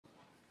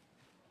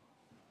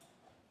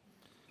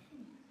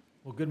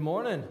Well, good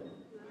morning.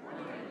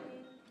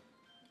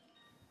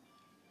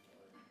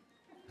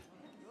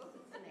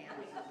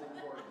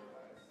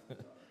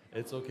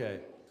 It's okay.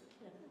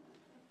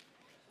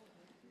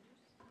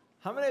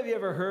 How many of you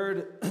ever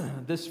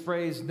heard this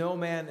phrase, no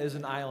man is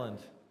an island?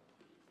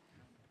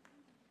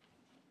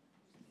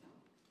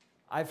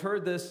 I've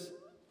heard this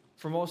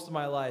for most of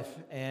my life,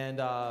 and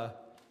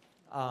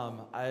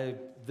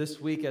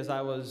this week as I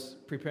was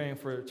preparing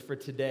for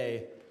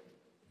today,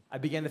 I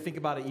began to think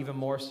about it even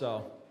more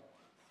so.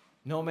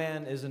 No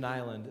man is an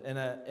island,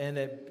 and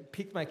it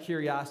piqued my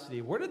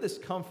curiosity. Where did this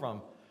come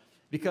from?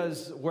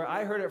 Because where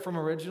I heard it from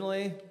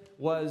originally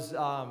was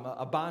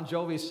a Bon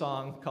Jovi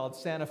song called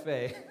Santa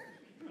Fe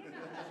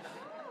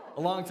a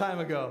long time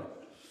ago.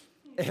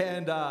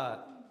 And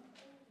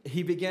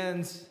he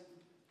begins,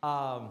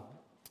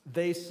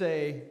 they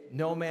say,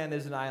 no man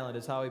is an island,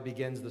 is how he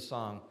begins the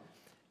song.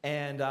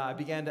 And I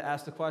began to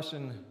ask the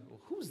question,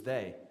 who's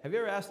they? Have you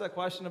ever asked that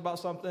question about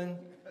something?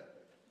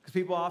 Because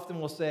people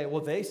often will say,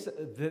 well, they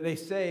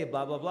say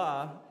blah, blah,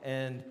 blah.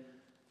 And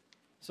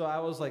so I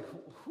was like,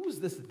 who's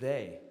this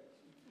they?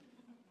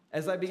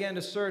 As I began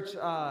to search,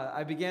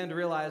 I began to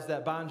realize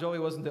that Bon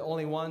Jovi wasn't the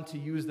only one to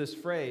use this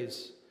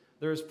phrase.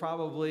 There's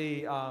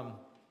probably,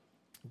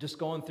 just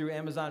going through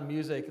Amazon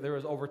Music, there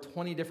was over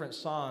 20 different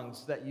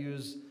songs that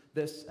use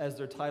this as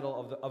their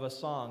title of a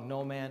song,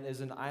 No Man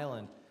is an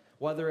Island.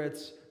 Whether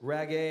it's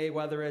reggae,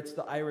 whether it's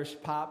the Irish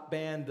pop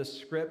band, The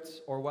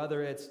Scripts, or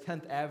whether it's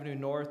 10th Avenue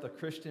North, a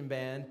Christian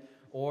band,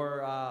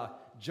 or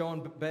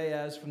Joan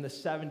Baez from the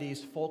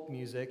 70s folk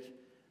music,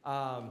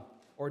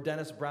 or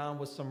Dennis Brown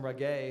with some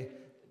reggae.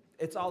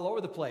 It's all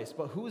over the place,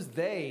 but who's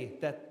they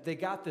that they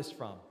got this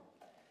from?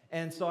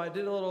 And so I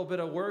did a little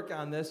bit of work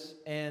on this,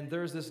 and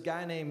there's this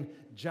guy named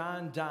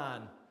John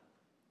Donne,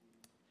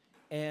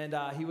 and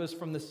he was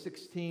from the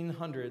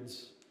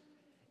 1600s.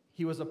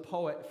 He was a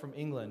poet from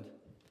England,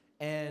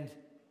 and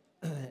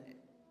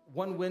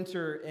one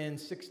winter in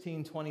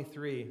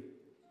 1623,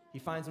 he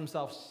finds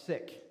himself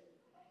sick,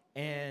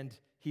 and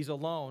he's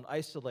alone,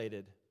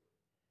 isolated,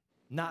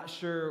 not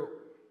sure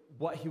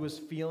what he was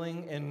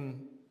feeling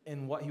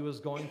and what he was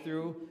going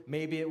through.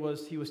 Maybe it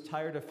was he was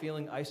tired of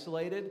feeling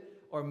isolated,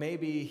 or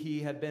maybe he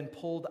had been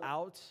pulled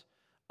out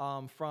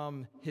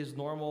from his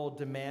normal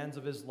demands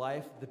of his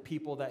life, the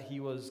people that he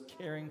was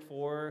caring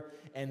for,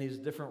 and his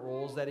different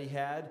roles that he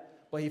had.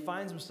 But he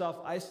finds himself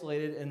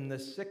isolated in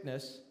this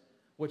sickness,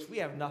 which we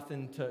have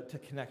nothing to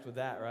connect with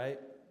that, right?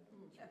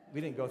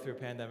 We didn't go through a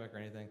pandemic or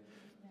anything.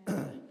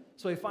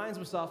 So he finds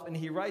himself, and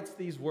he writes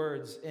these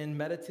words in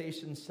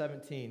Meditation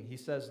 17. He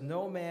says,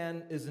 no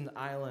man is an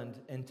island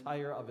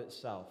entire of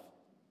itself.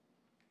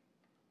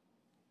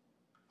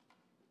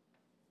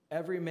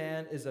 Every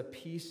man is a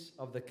piece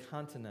of the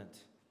continent,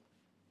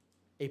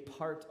 a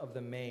part of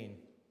the main.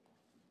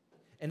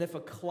 And if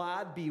a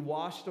clod be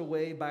washed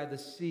away by the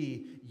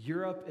sea,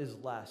 Europe is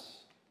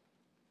less,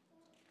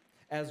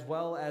 as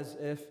well as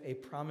if a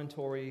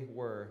promontory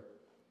were,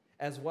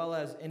 as well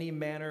as any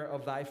manner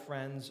of thy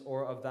friends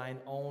or of thine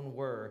own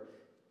were.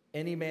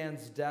 Any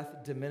man's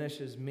death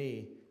diminishes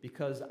me,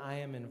 because I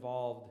am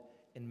involved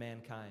in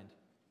mankind.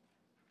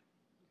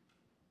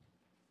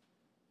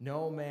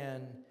 No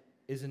man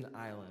is an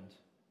island.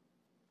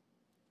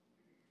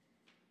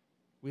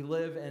 We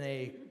live in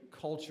a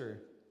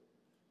culture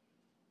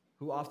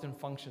who often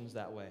functions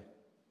that way.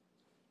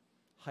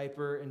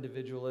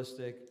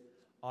 Hyper-individualistic,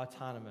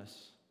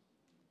 autonomous.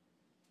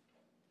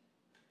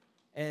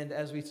 And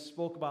as we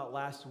spoke about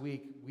last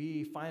week,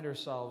 we find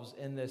ourselves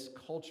in this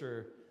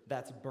culture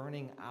that's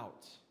burning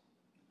out.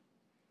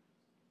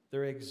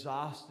 They're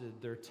exhausted,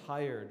 they're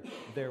tired,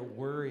 they're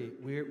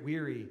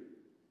weary.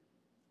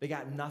 They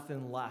got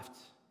nothing left.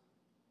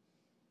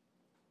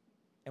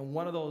 And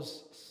one of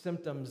those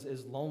symptoms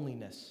is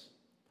loneliness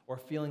or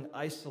feeling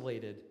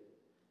isolated.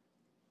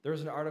 There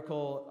was an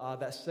article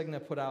that Cigna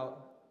put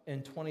out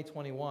in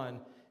 2021.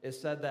 It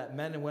said that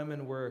men and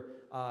women were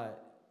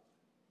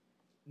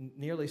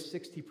nearly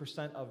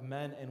 60% of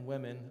men and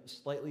women,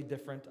 slightly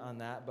different on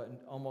that,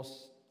 but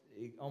almost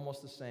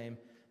the same,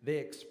 they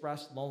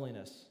express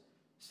loneliness.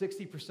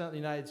 60% of the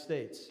United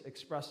States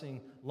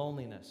expressing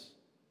loneliness,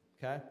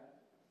 okay?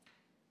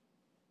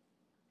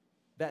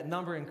 That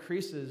number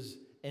increases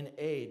in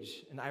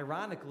age, and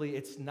ironically,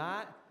 it's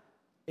not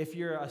if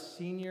you're a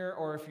senior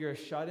or if you're a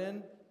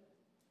shut-in,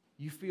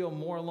 you feel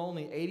more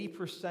lonely.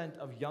 80%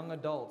 of young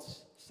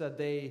adults said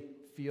they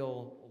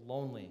feel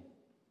lonely.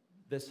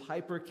 This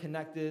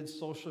hyper-connected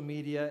social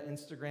media,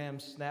 Instagram,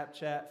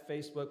 Snapchat,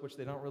 Facebook, which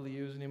they don't really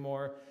use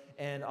anymore,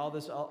 and all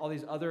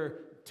these other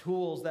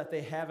tools that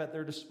they have at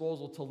their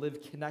disposal to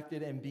live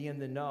connected and be in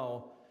the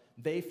know,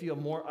 they feel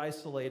more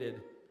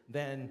isolated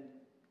than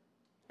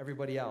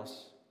everybody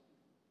else.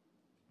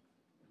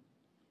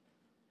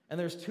 And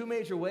there's two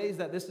major ways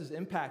that this is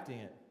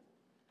impacting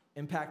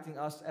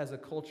us as a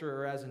culture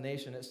or as a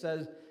nation. It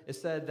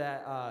said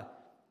that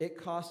it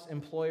costs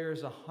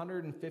employers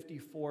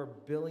 $154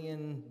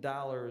 billion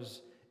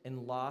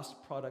in lost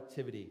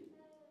productivity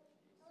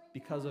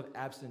because of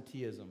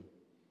absenteeism.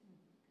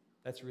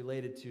 That's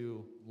related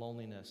to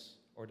loneliness,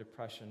 or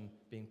depression,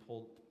 being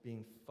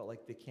felt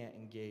like they can't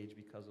engage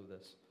because of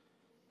this.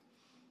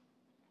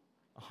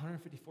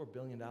 $154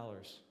 billion.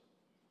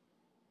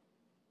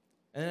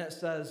 And then it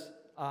says,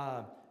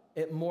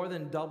 it more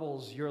than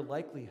doubles your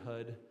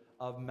likelihood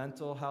of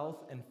mental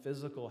health and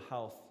physical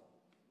health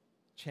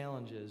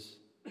challenges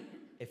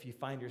if you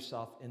find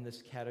yourself in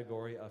this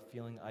category of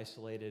feeling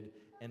isolated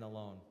and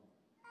alone.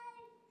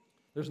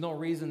 There's no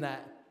reason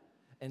that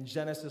in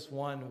Genesis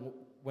 1,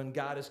 when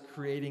God is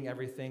creating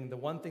everything, the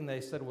one thing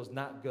they said was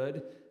not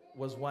good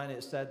was when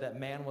it said that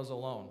man was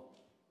alone.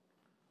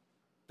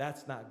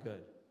 That's not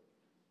good.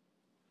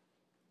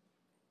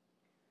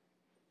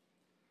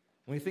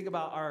 When we think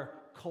about our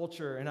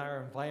culture and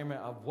our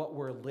environment of what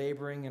we're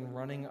laboring and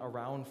running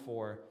around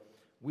for,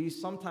 we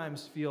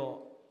sometimes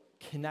feel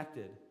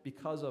connected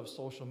because of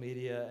social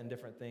media and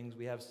different things.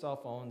 We have cell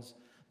phones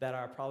that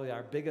are probably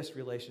our biggest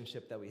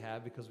relationship that we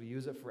have because we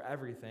use it for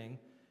everything,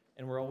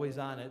 and we're always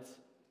on it.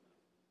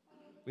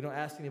 We don't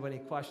ask anybody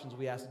questions.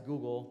 We ask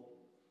Google.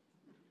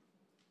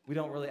 We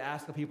don't really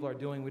ask what people are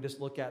doing. We just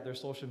look at their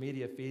social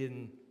media feed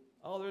and,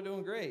 oh, they're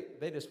doing great.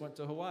 They just went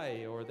to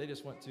Hawaii, or they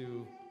just went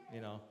to,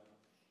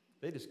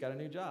 they just got a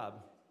new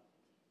job.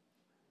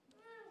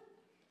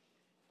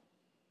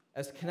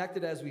 As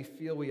connected as we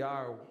feel we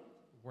are,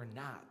 we're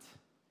not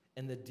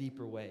in the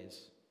deeper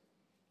ways.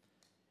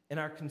 In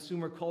our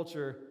consumer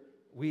culture,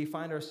 we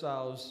find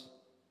ourselves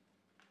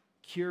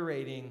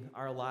curating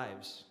our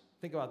lives.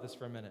 Think about this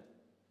for a minute.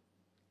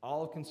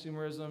 All of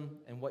consumerism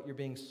and what you're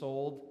being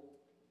sold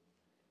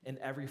in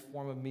every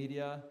form of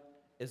media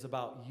is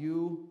about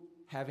you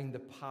having the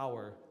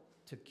power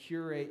to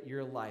curate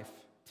your life,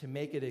 to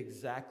make it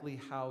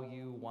exactly how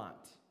you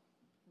want.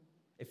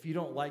 If you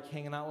don't like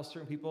hanging out with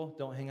certain people,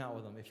 don't hang out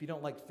with them. If you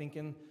don't like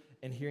thinking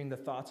and hearing the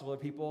thoughts of other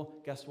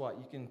people, guess what?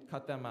 You can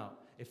cut them out.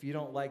 If you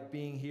don't like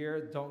being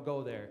here, don't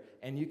go there.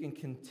 And you can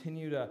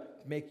continue to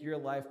make your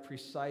life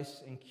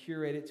precise and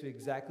curate it to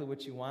exactly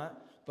what you want.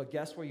 But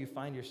guess where you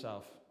find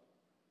yourself?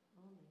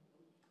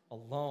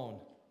 Alone.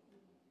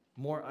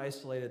 More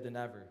isolated than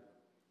ever.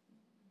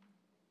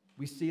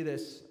 We see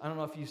this, I don't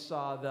know if you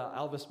saw the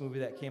Elvis movie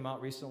that came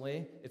out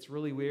recently. It's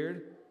really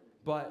weird,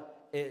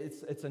 but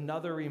it's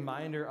another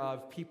reminder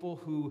of people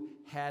who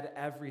had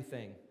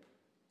everything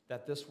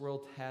that this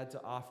world had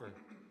to offer.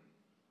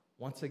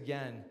 Once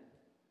again,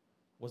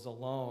 was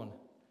alone,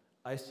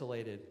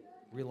 isolated,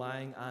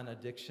 relying on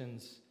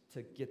addictions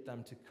to get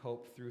them to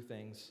cope through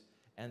things,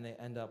 and they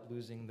end up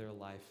losing their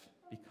life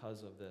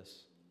because of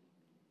this.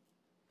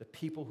 The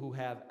people who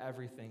have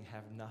everything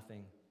have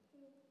nothing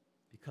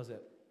because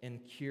in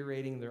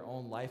curating their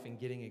own life and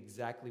getting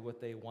exactly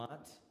what they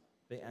want,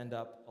 they end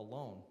up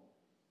alone.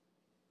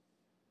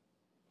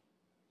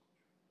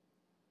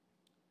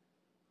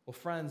 Well,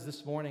 friends,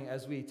 this morning,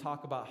 as we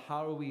talk about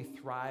how do we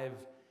thrive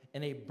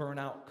in a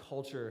burnout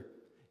culture,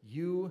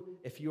 you,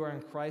 if you are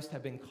in Christ,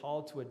 have been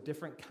called to a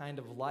different kind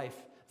of life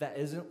that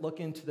isn't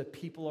looking to the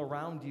people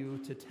around you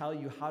to tell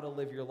you how to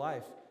live your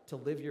life, to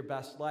live your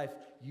best life.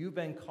 You've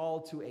been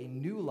called to a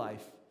new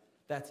life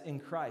that's in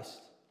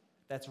Christ,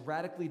 that's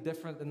radically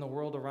different than the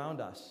world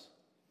around us.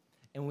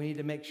 And we need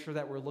to make sure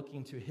that we're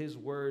looking to His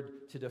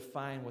Word to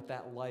define what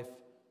that life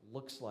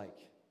looks like.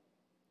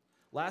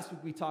 Last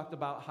week we talked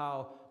about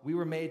how we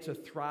were made to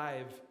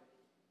thrive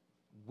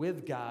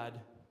with God,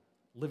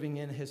 living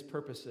in His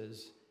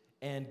purposes.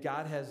 And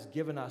God has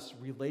given us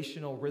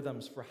relational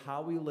rhythms for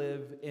how we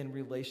live in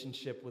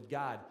relationship with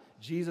God.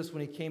 Jesus,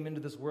 when He came into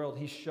this world,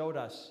 He showed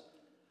us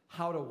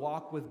how to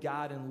walk with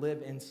God and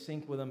live in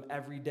sync with Him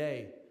every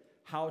day.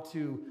 How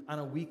to, on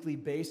a weekly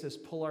basis,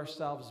 pull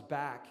ourselves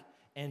back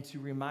and to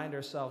remind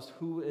ourselves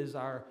who is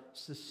our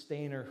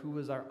sustainer, who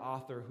is our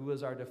author, who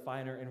is our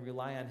definer, and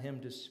rely on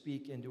Him to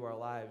speak into our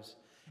lives.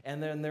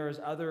 And then there's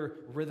other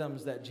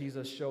rhythms that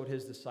Jesus showed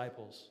His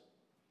disciples.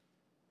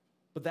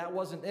 But that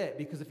wasn't it,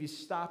 because if you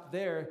stop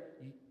there,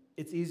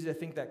 it's easy to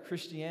think that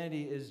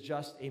Christianity is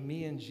just a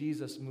me and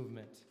Jesus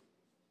movement.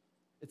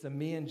 It's a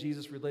me and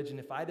Jesus religion.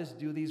 If I just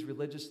do these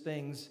religious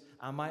things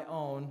on my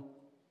own,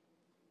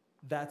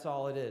 that's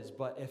all it is.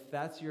 But if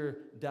that's your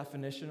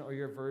definition or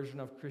your version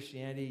of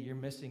Christianity, you're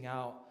missing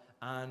out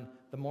on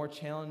the more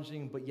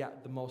challenging but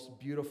yet the most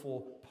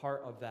beautiful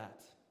part of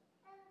that.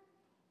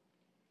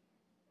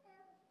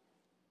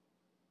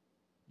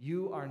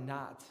 You are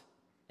not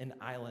an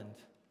island.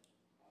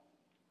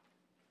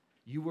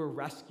 You were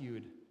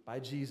rescued by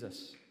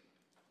Jesus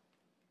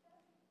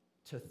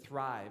to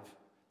thrive,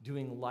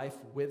 doing life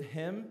with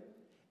Him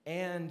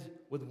and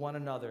with one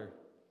another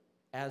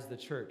as the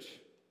church.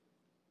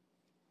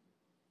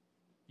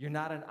 You're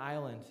not an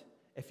island.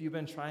 If you've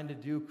been trying to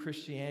do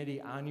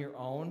Christianity on your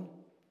own,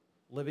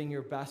 living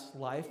your best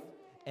life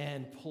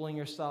and pulling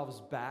yourselves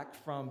back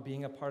from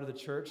being a part of the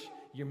church,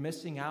 you're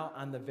missing out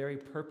on the very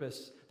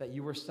purpose that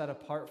you were set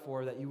apart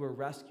for, that you were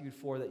rescued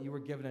for, that you were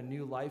given a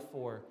new life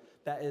for.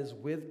 That is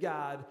with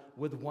God,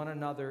 with one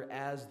another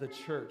as the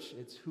church.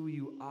 It's who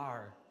you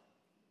are.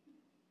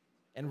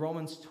 In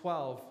Romans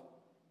 12,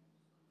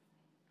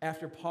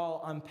 After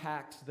Paul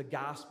unpacks the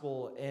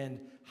gospel and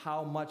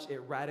how much it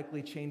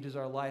radically changes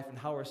our life and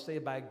how we're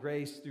saved by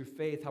grace through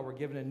faith, how we're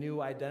given a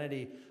new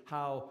identity,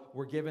 how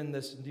we're given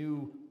this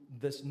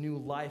new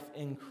life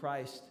in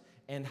Christ,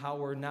 and how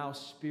we're now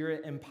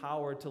spirit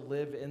empowered to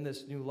live in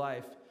this new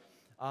life,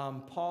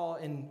 Paul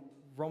in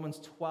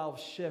Romans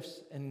 12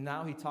 shifts, and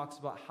now he talks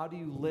about how do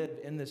you live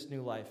in this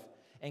new life.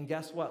 And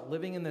guess what?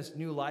 Living in this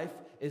new life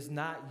is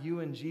not you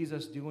and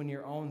Jesus doing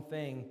your own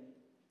thing,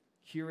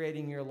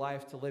 curating your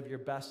life to live your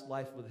best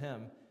life with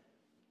him.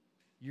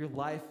 Your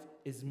life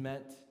is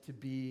meant to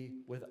be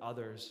with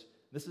others.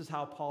 This is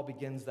how Paul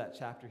begins that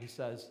chapter. He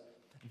says,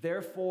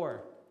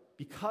 therefore,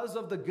 because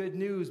of the good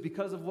news,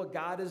 because of what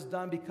God has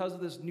done, because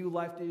of this new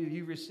life that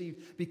you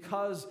received,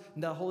 because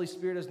the Holy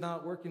Spirit is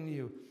not working in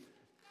you,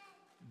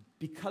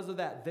 because of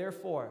that,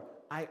 therefore,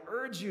 I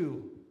urge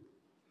you,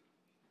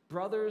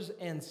 brothers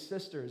and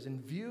sisters,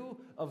 in view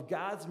of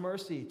God's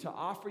mercy, to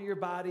offer your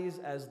bodies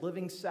as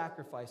living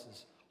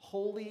sacrifices,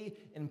 holy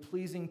and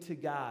pleasing to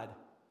God.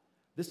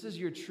 This is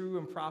your true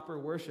and proper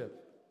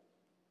worship.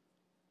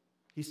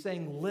 He's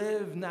saying,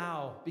 live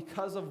now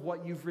because of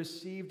what you've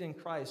received in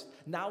Christ.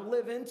 Now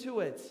live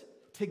into it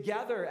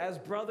together as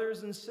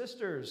brothers and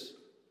sisters.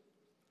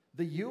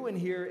 The you in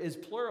here is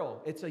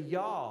plural. It's a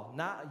y'all,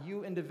 not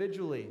you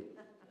individually,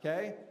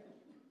 okay?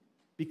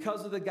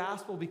 Because of the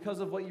gospel, because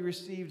of what you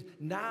received,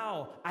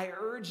 now I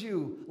urge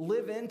you,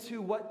 live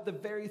into what the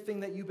very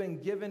thing that you've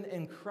been given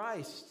in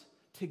Christ.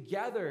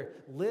 Together,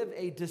 live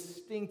a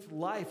distinct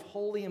life,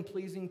 holy and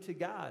pleasing to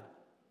God.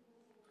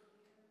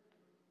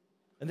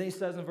 And then he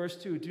says in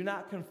verse 2, do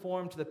not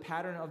conform to the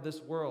pattern of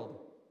this world,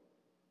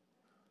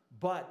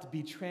 but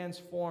be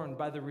transformed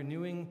by the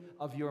renewing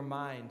of your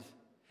mind.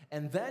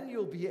 And then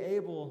you'll be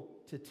able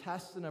to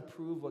test and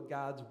approve what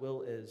God's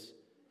will is,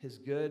 his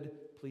good,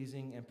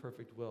 pleasing, and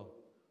perfect will.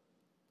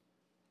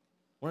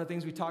 One of the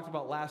things we talked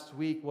about last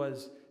week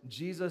was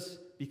Jesus,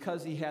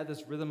 because he had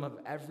this rhythm of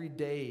every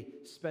day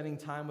spending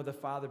time with the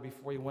Father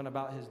before he went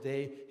about his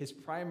day, his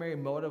primary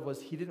motive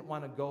was he didn't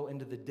want to go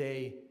into the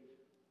day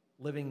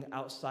living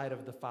outside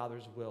of the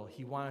Father's will.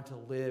 He wanted to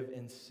live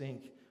in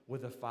sync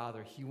with the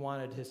Father. He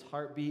wanted his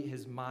heartbeat,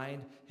 his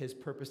mind, his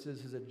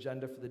purposes, his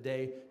agenda for the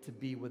day to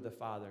be with the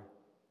Father.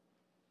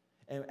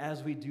 And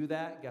as we do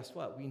that, guess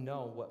what? We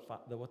know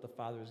what the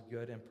Father's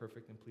good and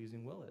perfect and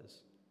pleasing will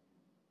is.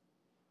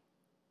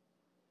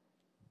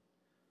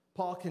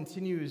 Paul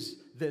continues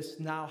this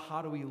now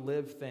how do we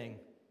live thing.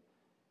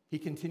 He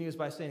continues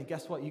by saying,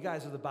 guess what? You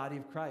guys are the body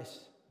of Christ,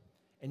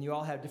 and you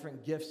all have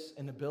different gifts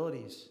and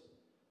abilities.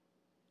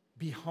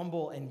 Be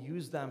humble and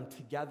use them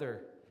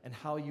together and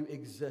how you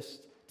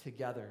exist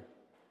together.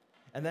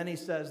 And then he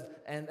says,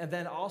 and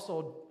then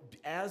also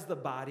as the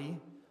body,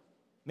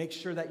 make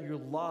sure that your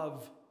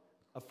love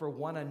for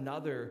one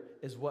another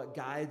is what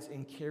guides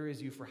and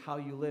carries you for how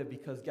you live,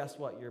 because guess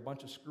what? You're a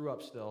bunch of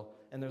screw-ups still,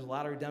 and there's a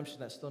lot of redemption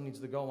that still needs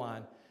to go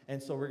on.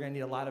 And so we're going to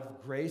need a lot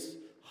of grace,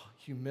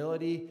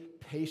 humility,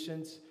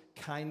 patience,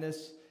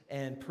 kindness,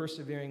 and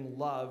persevering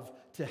love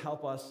to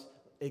help us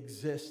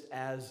exist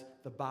as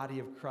the body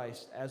of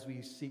Christ as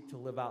we seek to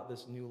live out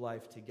this new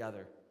life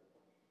together.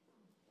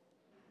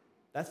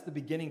 That's the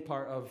beginning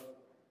part of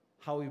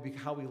how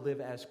we live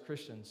as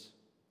Christians.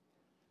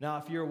 Now,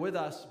 if you're with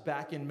us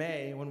back in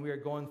May when we were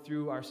going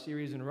through our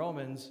series in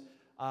Romans,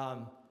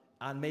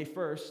 on May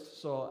 1st,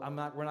 so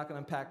we're not going to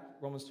unpack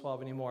Romans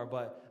 12 anymore,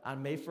 but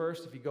on May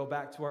 1st, if you go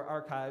back to our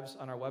archives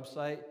on our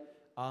website,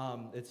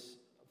 it's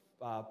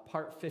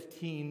part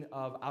 15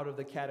 of Out of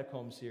the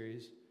Catacomb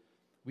series.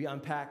 We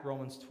unpack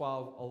Romans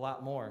 12 a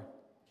lot more,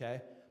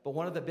 okay? But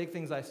one of the big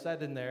things I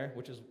said in there,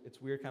 which is,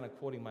 it's weird kind of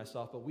quoting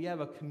myself, but we have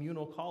a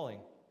communal calling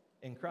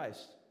in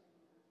Christ.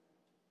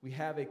 We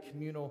have a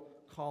communal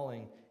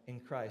calling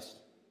in Christ.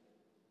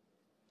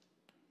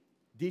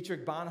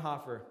 Dietrich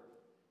Bonhoeffer,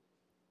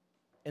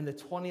 in the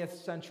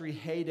 20th century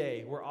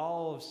heyday, where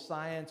all of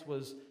science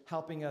was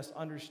helping us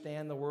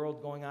understand the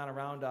world going on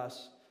around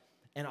us,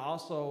 and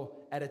also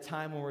at a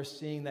time when we're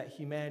seeing that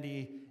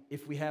humanity,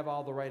 if we have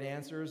all the right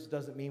answers,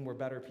 doesn't mean we're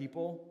better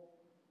people.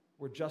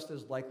 We're just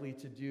as likely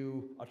to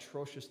do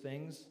atrocious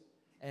things.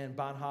 And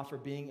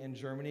Bonhoeffer, being in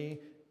Germany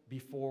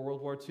before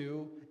World War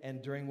II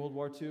and during World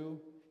War II,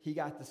 he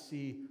got to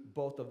see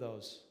both of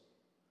those.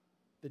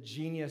 The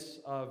genius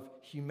of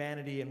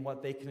humanity and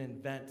what they can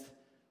invent,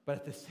 but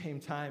at the same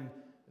time,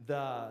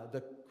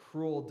 the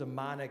cruel,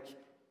 demonic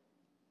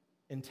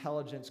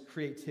intelligence,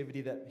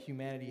 creativity that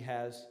humanity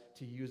has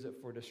to use it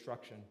for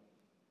destruction.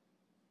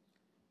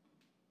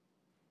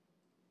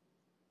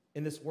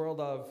 In this world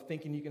of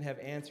thinking you can have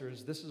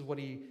answers, this is what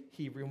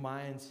he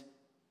reminds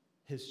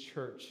his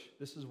church.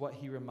 This is what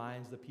he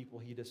reminds the people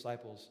he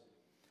disciples.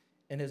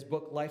 In his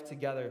book, Life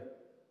Together,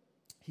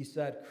 he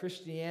said,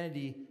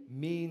 Christianity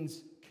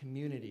means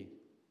community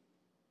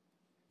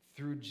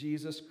through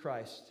Jesus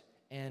Christ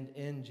and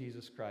in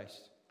Jesus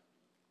Christ.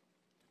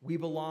 We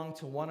belong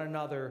to one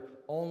another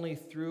only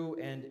through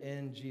and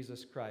in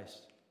Jesus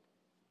Christ.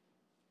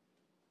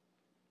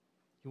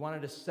 He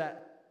wanted to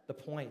set the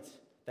point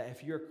that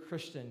if you're a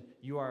Christian,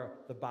 you are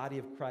the body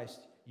of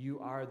Christ. you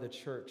are the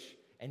church,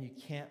 and you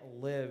can't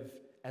live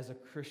as a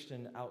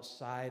Christian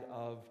outside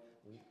of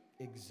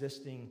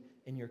existing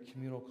in your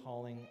communal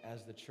calling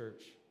as the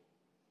church.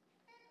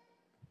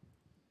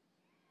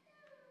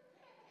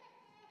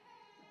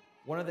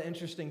 One of the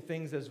interesting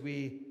things as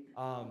we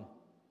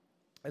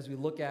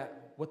look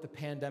at what the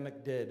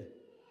pandemic did,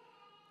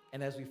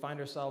 and as we find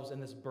ourselves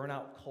in this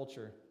burnout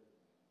culture,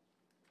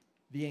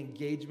 the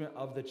engagement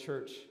of the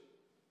church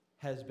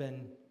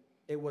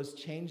it was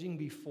changing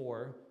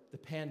before. The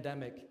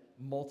pandemic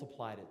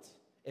multiplied it.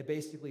 It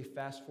basically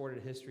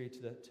fast-forwarded history to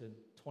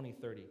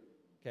 2030,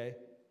 okay?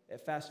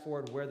 It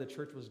fast-forwarded where the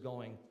church was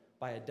going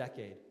by a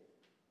decade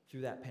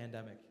through that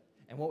pandemic.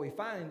 And what we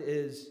find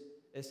is,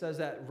 it says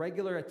that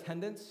regular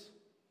attendance,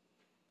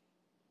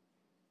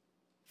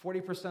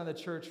 40% of the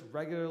church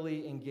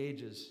regularly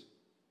engages,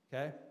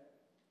 okay?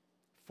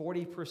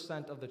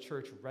 40% of the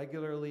church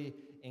regularly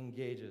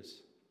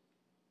engages.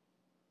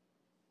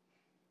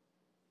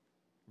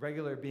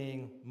 Regular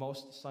being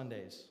most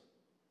Sundays.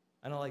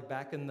 I know, like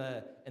back in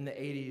the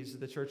 80s,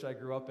 the church I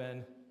grew up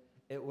in,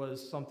 it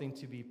was something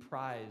to be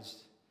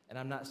prized. And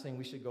I'm not saying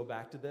we should go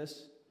back to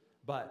this,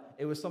 but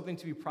it was something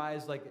to be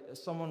prized. Like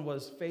someone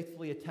was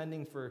faithfully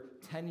attending for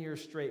 10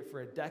 years straight,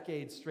 for a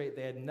decade straight.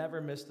 They had never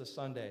missed a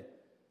Sunday.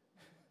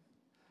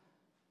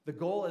 The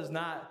goal is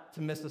not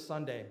to miss a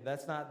Sunday.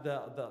 That's not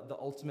the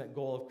ultimate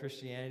goal of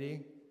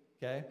Christianity,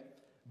 okay?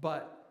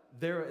 But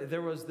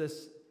there was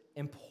this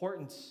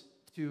importance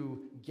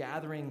to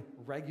gathering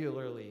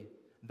regularly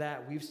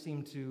that we've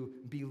seemed to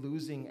be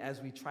losing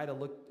as we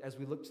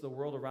look to the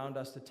world around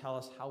us to tell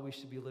us how we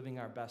should be living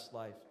our best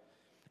life.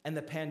 And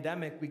the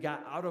pandemic, we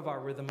got out of our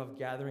rhythm of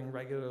gathering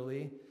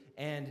regularly,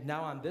 and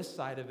now on this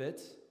side of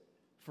it,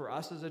 for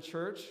us as a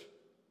church,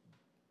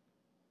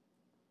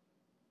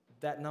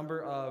 that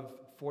number of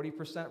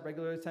 40%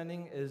 regular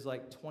attending is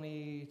like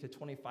 20 to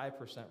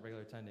 25%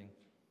 regular attending.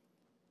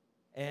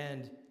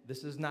 And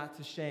this is not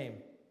to shame.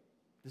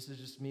 This is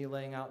just me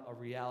laying out a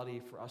reality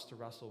for us to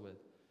wrestle with.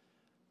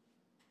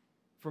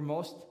 For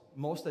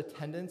most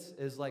attendance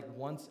is like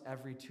once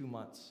every 2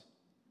 months.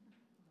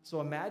 So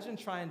imagine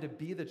trying to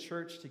be the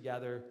church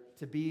together,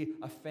 to be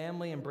a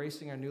family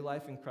embracing our new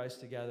life in Christ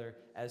together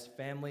as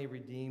family,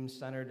 redeemed,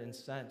 centered, and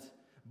sent,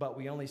 but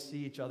we only see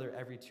each other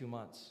every 2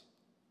 months.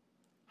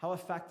 How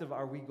effective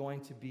are we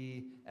going to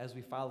be as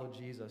we follow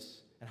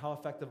Jesus? And how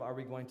effective are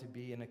we going to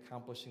be in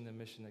accomplishing the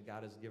mission that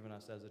God has given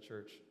us as a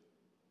church?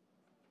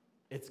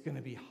 It's going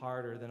to be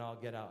harder than all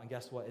get out. And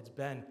guess what? It's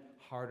been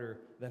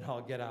harder than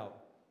all get out.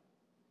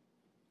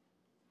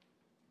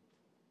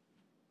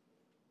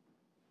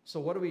 So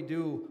what do we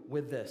do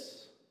with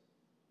this?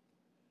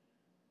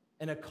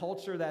 In a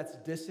culture that's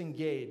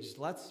disengaged,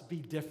 let's be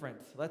different.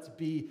 Let's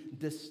be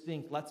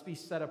distinct. Let's be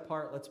set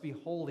apart. Let's be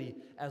holy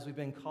as we've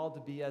been called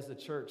to be as a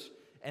church.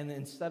 And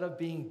instead of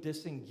being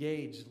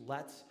disengaged,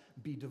 let's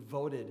be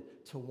devoted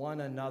to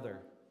one another.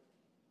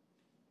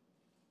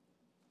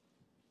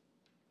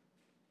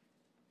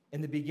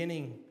 In the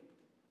beginning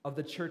of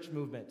the church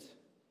movement,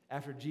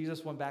 after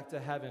Jesus went back to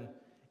heaven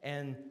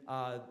and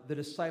the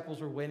disciples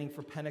were waiting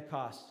for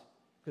Pentecost,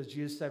 because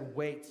Jesus said,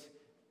 wait,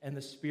 and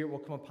the Spirit will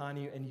come upon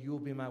you, and you will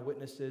be my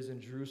witnesses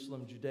in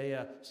Jerusalem,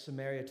 Judea,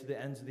 Samaria, to the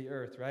ends of the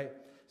earth, right?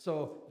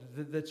 So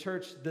the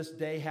church, this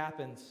day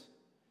happens.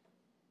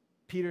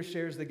 Peter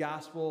shares the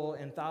gospel,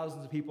 and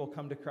thousands of people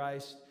come to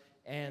Christ,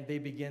 and they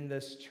begin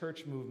this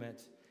church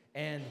movement.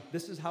 And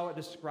this is how it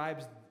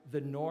describes the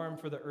norm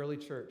for the early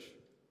church.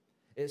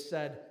 It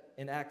said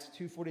in Acts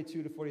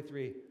 2:42 to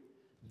 43,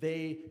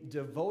 they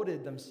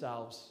devoted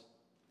themselves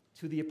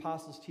to the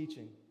apostles'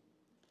 teaching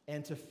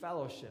and to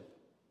fellowship,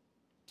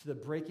 to the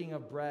breaking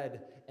of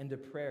bread and to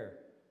prayer.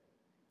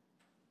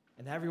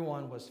 And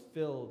everyone was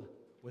filled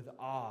with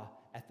awe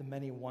at the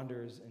many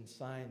wonders and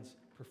signs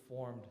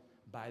performed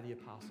by the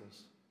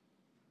apostles.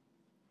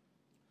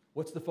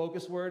 What's the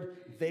focus word?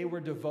 They were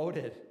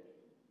devoted.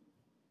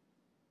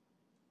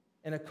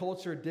 In a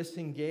culture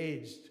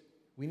disengaged,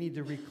 we need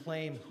to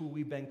reclaim who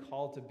we've been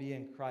called to be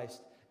in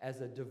Christ as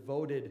a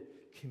devoted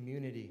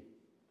community.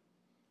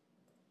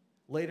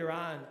 Later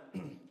on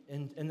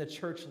in the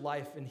church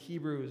life in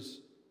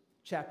Hebrews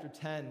chapter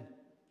 10,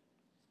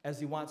 as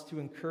he wants to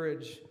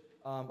encourage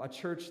a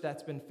church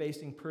that's been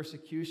facing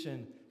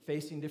persecution,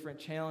 facing different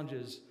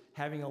challenges,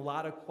 having a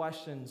lot of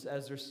questions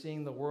as they're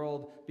seeing the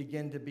world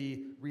begin to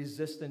be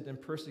resistant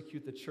and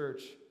persecute the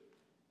church.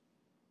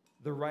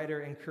 The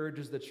writer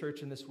encourages the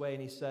church in this way,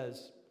 and he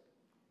says,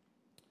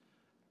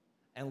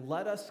 and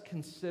let us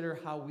consider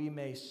how we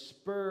may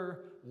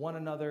spur one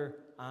another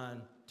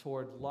on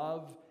toward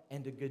love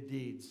and to good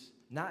deeds,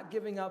 not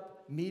giving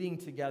up meeting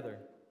together,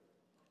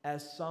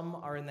 as some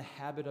are in the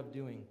habit of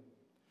doing,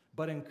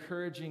 but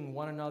encouraging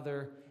one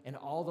another, and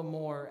all the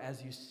more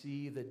as you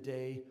see the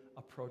day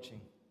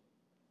approaching.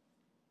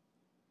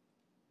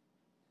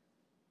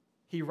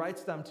 He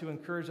writes them to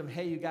encourage them,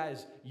 hey, you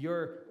guys,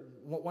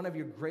 one of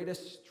your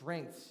greatest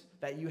strengths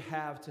that you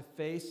have to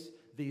face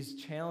these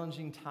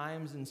challenging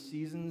times and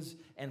seasons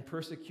and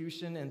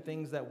persecution and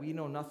things that we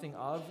know nothing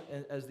of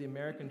as the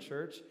American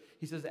church,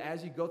 he says,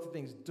 as you go through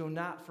things, do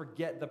not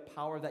forget the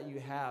power that you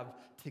have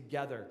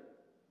together.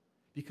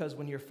 Because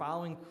when you're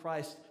following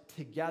Christ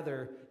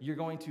together, you're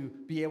going to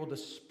be able to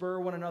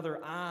spur one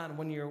another on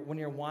when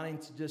you're wanting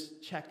to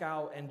just check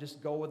out and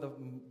just go with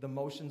the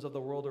motions of the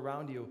world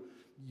around you.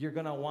 You're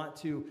going to want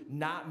to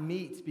not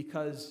meet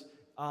because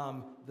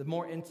the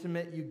more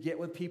intimate you get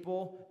with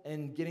people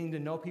and getting to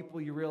know people,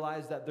 you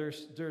realize that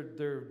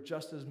they're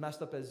just as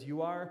messed up as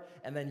you are,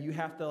 and then you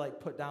have to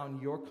like put down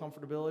your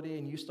comfortability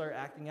and you start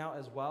acting out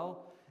as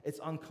well. It's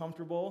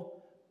uncomfortable.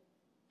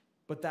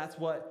 But that's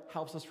what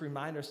helps us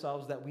remind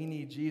ourselves that we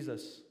need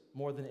Jesus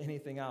more than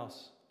anything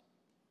else.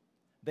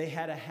 They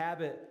had a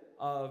habit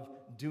of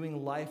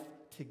doing life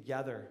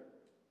together.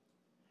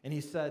 And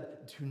he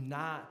said, do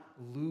not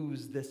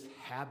lose this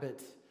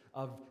habit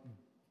of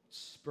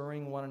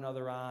spurring one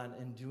another on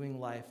and doing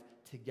life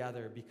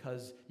together,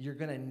 because you're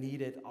going to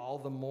need it all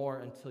the more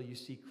until you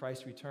see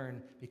Christ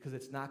return, because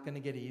it's not going to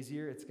get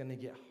easier, it's going to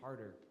get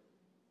harder.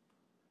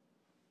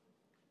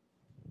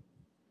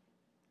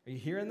 Are you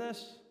hearing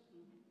this?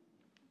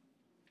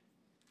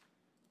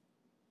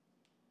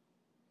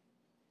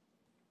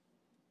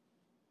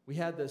 We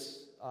had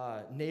this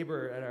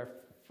neighbor at our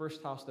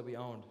first house that we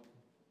owned.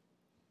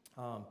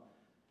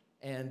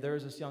 And there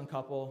was this young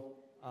couple,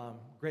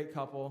 great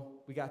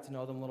couple. We got to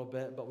know them a little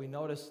bit, but we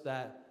noticed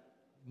that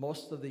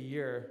most of the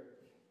year,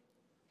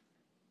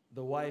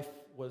 the wife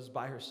was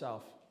by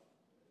herself.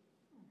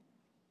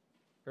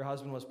 Her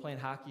husband was playing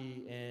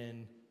hockey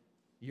in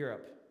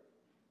Europe.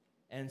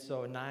 And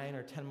so 9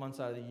 or 10 months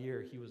out of the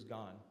year, he was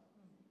gone.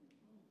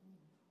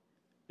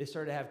 They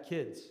started to have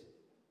kids.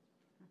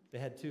 They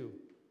had 2.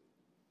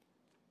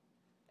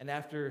 And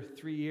after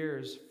 3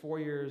 years, 4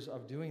 years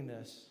of doing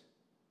this,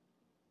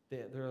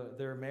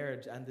 their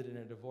marriage ended in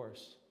a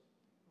divorce.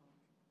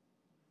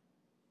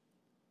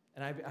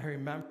 And I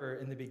remember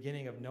in the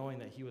beginning of knowing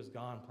that he was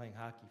gone playing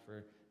hockey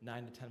for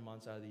 9 to 10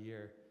 months out of the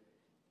year,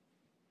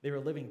 they were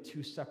living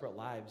 2 separate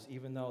lives,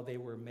 even though they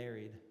were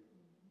married.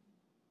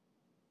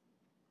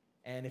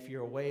 And if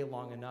you're away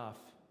long enough,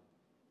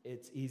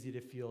 it's easy to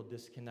feel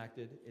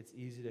disconnected. It's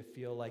easy to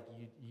feel like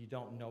you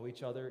don't know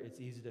each other. It's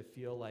easy to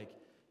feel like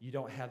you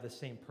don't have the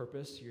same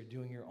purpose. You're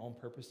doing your own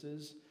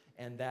purposes.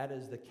 And that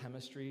is the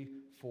chemistry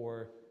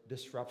for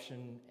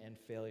disruption and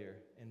failure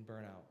in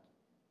burnout.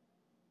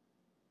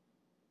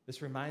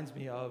 This reminds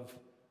me of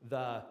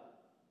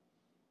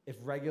if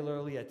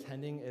regularly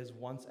attending is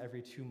once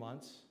every 2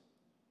 months,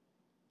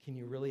 can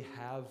you really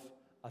have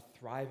a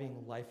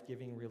thriving,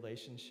 life-giving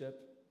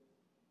relationship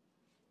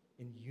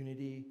in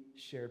unity,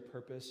 shared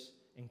purpose,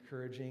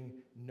 encouraging,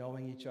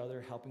 knowing each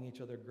other, helping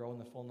each other grow in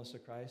the fullness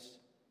of Christ?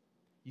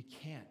 You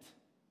can't.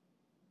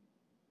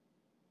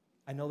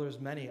 I know there's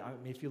many. I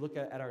mean, if you look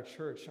at our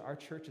church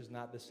is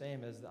not the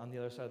same as on the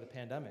other side of the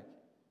pandemic.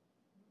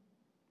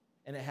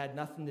 And it had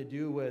nothing to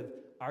do with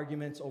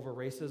arguments over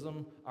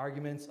racism,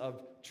 arguments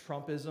of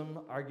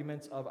Trumpism,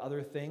 arguments of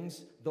other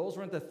things. Those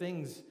weren't the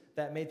things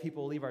that made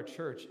people leave our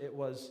church. It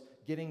was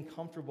getting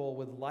comfortable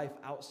with life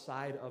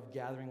outside of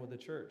gathering with the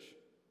church.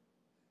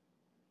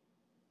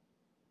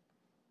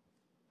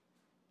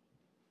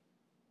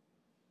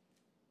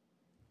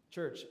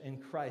 Church, in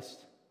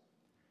Christ,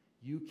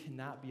 you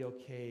cannot be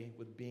okay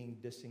with being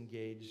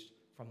disengaged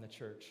from the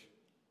church.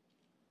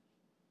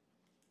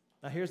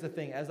 Now, here's the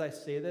thing. As I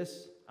say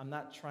this, I'm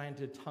not trying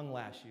to tongue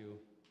lash you,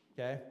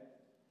 okay?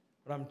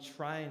 What I'm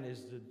trying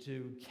is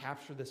to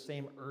capture the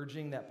same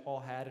urging that Paul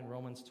had in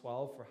Romans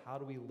 12 for how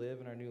do we live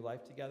in our new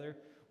life together.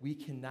 We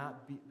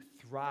cannot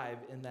thrive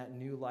in that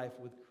new life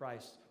with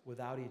Christ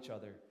without each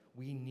other.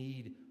 We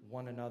need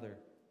one another.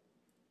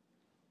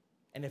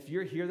 And if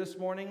you're here this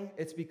morning,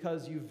 it's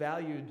because you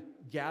valued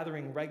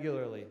gathering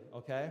regularly,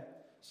 okay?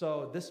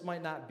 So this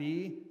might not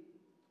be,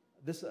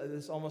 this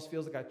almost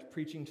feels like a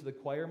preaching to the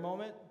choir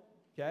moment,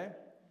 okay?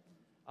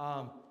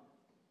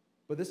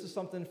 But this is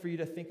something for you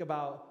to think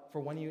about for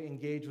when you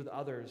engage with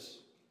others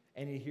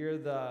and you hear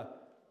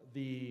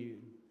the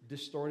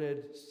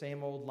distorted,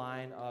 same old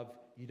line of,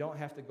 you don't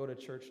have to go to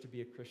church to be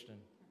a Christian,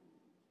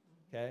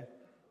 okay?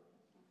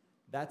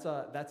 That's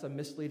a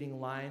misleading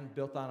line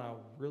built on a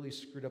really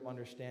screwed up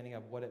understanding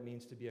of what it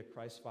means to be a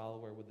Christ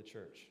follower with the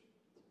church,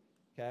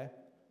 okay?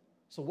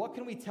 So what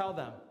can we tell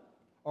them?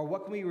 Or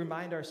what can we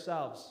remind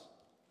ourselves?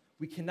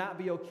 We cannot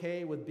be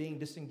okay with being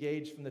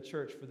disengaged from the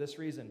church for this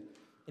reason.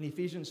 In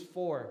Ephesians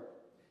 4,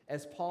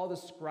 as Paul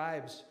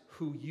describes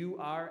who you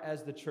are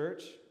as the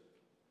church,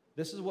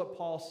 this is what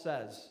Paul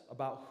says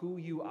about who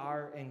you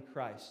are in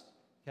Christ,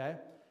 okay?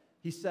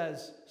 He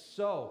says,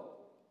 so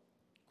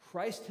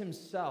Christ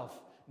himself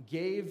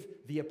gave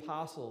the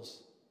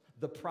apostles,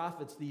 the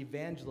prophets, the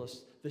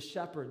evangelists, the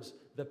shepherds,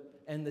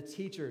 and the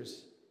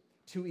teachers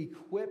to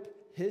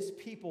equip his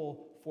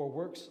people for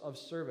works of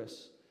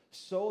service,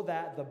 so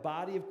that the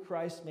body of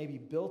Christ may be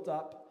built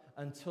up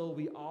until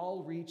we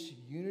all reach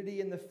unity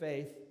in the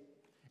faith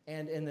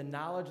and in the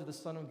knowledge of the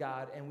Son of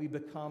God, and we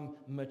become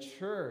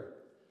mature,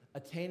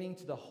 attaining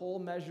to the whole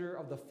measure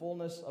of the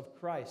fullness of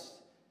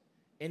Christ.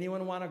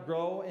 Anyone want to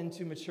grow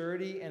into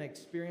maturity and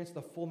experience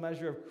the full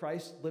measure of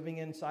Christ living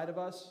inside of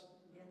us?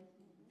 Yes.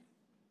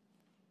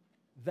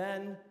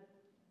 Then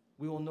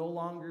we will no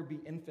longer be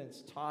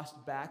infants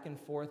tossed back and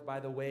forth by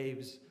the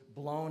waves,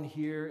 blown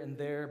here and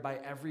there by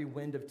every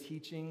wind of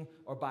teaching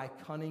or by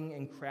cunning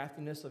and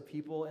craftiness of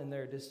people and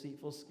their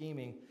deceitful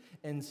scheming.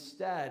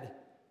 Instead,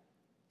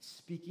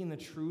 speaking the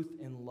truth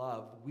in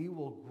love, we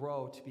will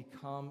grow to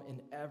become in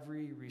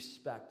every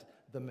respect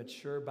the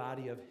mature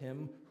body of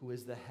Him who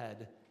is the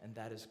head, and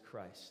that is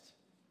Christ.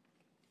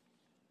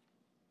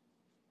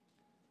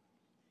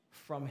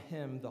 From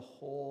Him, the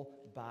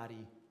whole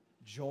body,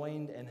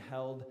 joined and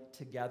held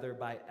together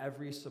by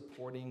every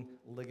supporting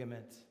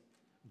ligament,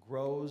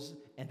 grows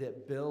and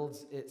it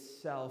builds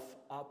itself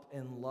up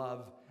in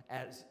love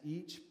as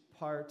each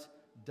part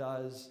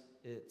does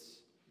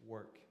its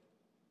work.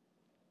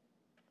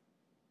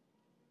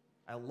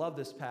 I love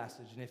this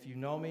passage, and if you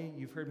know me,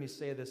 you've heard me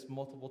say this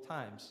multiple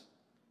times,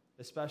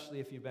 especially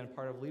if you've been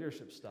part of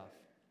leadership stuff.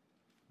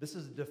 This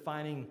is a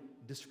defining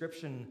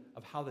description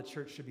of how the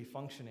church should be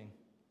functioning.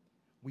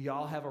 We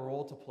all have a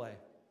role to play.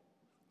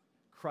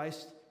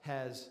 Christ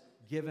has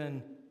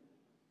given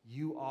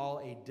you all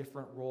a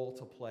different role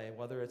to play,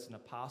 whether it's an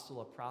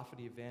apostle, a prophet,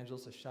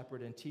 evangelist, a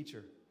shepherd, and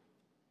teacher.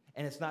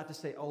 And it's not to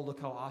say, oh,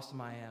 look how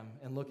awesome I am,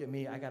 and look at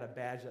me, I got a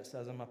badge that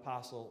says I'm an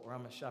apostle or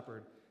I'm a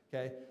shepherd,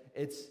 okay?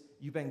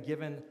 You've been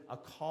given a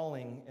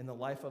calling in the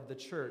life of the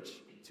church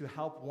to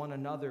help one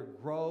another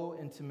grow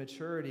into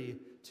maturity,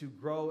 to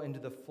grow into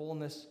the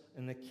fullness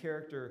and the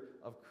character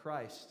of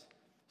Christ,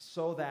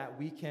 so that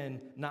we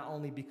can not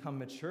only become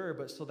mature,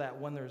 but so that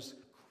when there's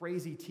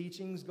crazy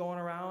teachings going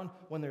around,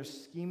 when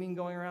there's scheming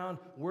going around,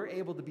 we're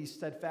able to be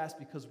steadfast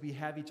because we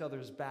have each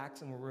other's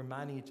backs and we're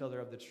reminding each other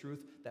of the truth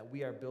that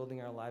we are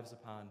building our lives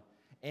upon.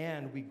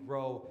 And we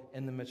grow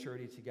in the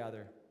maturity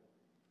together.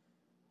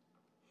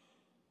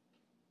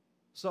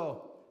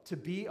 So, to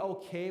be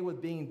okay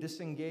with being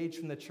disengaged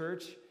from the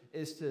church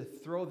is to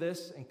throw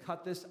this and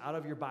cut this out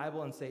of your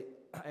Bible and say,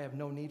 I have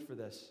no need for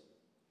this.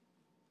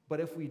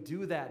 But if we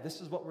do that, this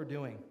is what we're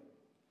doing.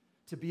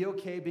 To be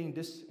okay being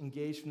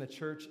disengaged from the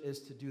church is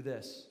to do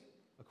this,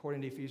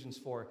 according to Ephesians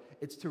 4.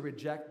 It's to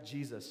reject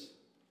Jesus.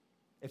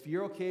 If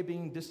you're okay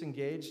being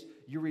disengaged,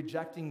 you're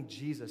rejecting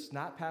Jesus,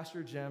 not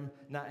Pastor Jim,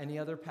 not any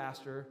other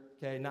pastor,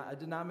 okay, not a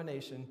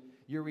denomination.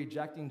 You're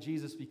rejecting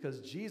Jesus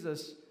because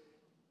Jesus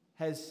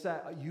has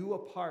set you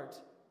apart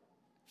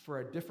for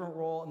a different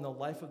role in the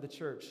life of the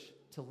church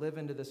to live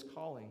into this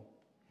calling.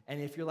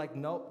 And if you're like,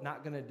 nope,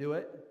 not going to do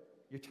it,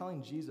 you're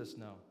telling Jesus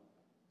no.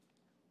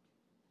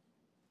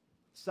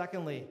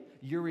 Secondly,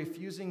 you're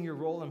refusing your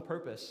role and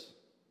purpose.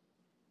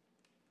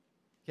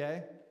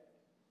 Okay?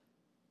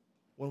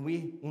 When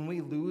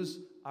we lose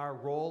our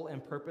role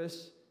and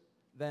purpose,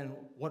 then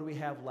what do we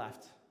have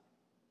left?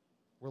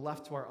 We're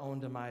left to our own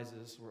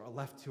demises. We're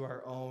left to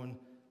our own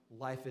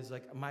life. Is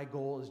like, my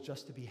goal is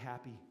just to be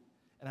happy,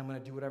 and I'm going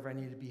to do whatever I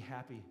need to be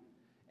happy.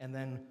 And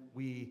then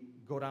we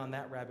go down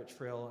that rabbit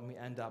trail, and we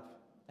end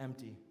up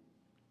empty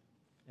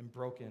and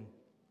broken.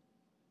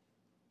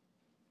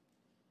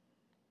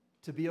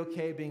 To be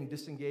okay being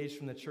disengaged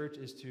from the church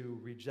is to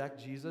reject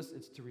Jesus.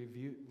 It's to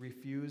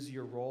refuse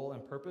your role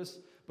and purpose,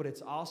 but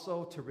it's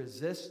also to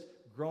resist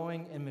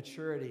growing in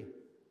maturity.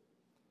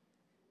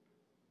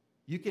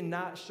 You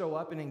cannot show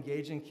up and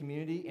engage in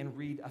community and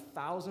read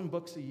 1,000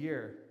 books a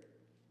year,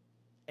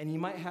 and you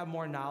might have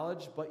more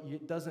knowledge, but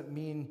it doesn't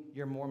mean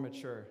you're more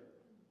mature.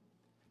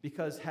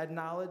 Because head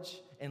knowledge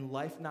and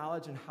life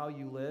knowledge and how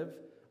you live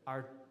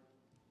are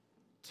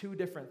two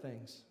different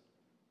things.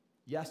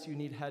 Yes, you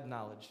need head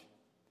knowledge.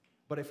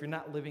 But if you're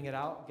not living it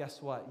out,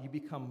 guess what? You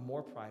become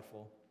more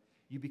prideful.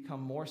 You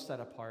become more set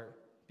apart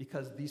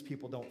because these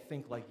people don't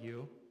think like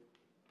you.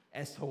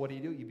 And so what do?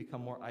 You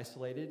become more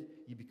isolated.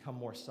 You become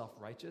more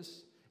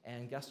self-righteous.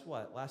 And guess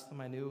what? Last time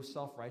I knew,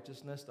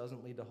 self-righteousness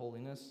doesn't lead to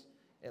holiness.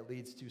 It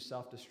leads to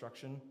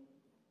self-destruction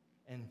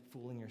and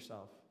fooling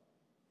yourself.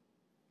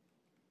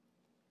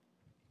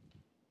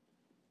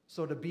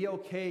 So to be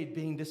okay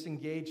being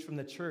disengaged from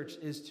the church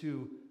is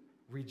to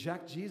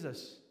reject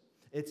Jesus.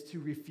 It's to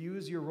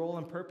refuse your role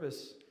and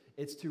purpose.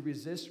 It's to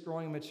resist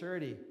growing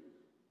maturity.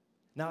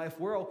 Now, if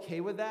we're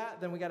okay with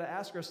that, then we got to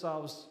ask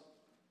ourselves,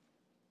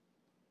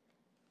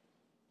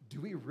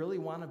 do we really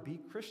want to be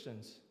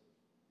Christians?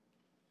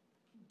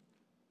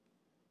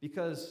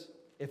 Because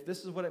if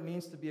this is what it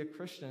means to be a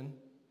Christian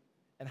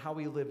and how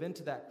we live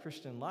into that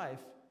Christian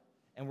life,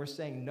 and we're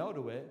saying no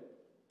to it,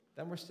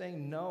 then we're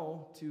saying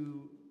no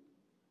to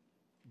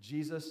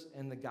Jesus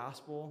and the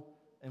gospel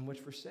in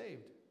which we're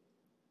saved.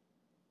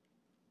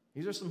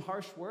 These are some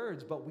harsh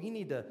words, but we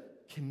need to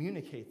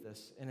communicate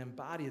this and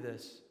embody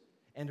this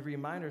and to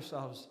remind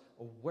ourselves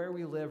of where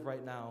we live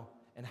right now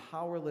and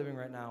how we're living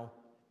right now.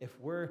 If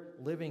we're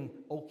living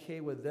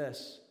okay with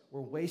this, we're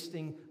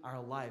wasting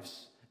our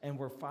lives and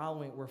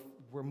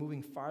we're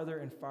moving farther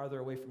and farther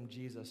away from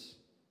Jesus.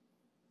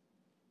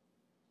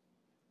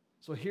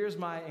 So here's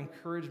my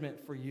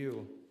encouragement for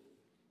you.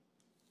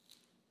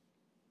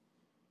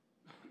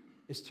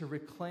 is to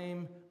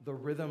reclaim the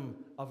rhythm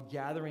of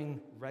gathering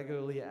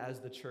regularly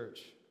as the church.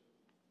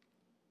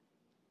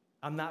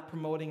 I'm not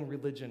promoting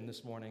religion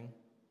this morning.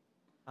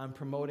 I'm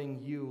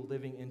promoting you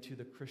living into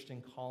the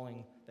Christian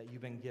calling that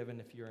you've been given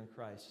if you're in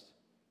Christ.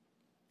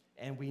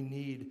 And we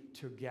need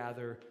to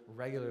gather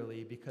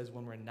regularly, because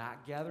when we're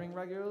not gathering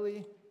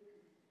regularly,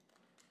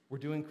 we're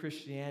doing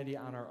Christianity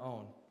on our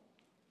own.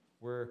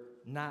 We're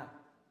not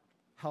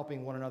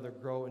helping one another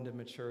grow into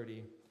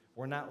maturity.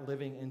 We're not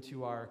living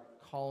into our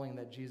calling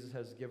that Jesus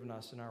has given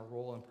us and our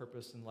role and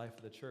purpose in life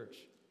of the church.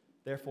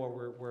 Therefore,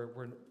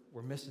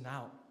 we're missing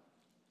out.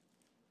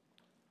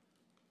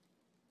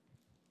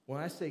 When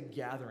I say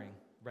gathering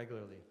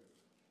regularly,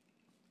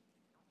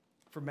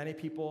 for many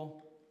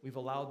people, we've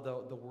allowed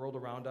the world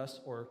around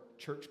us or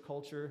church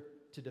culture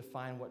to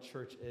define what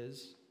church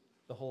is,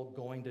 the whole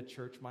going to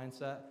church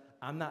mindset.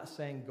 I'm not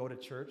saying go to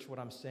church. What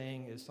I'm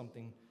saying is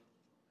something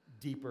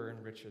deeper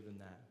and richer than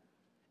that.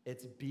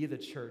 It's be the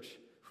church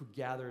who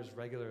gathers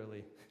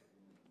regularly.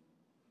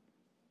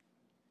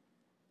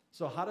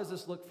 So how does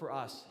this look for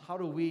us? How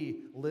do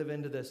we live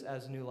into this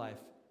as New Life?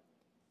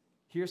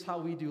 Here's how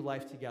we do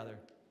life together.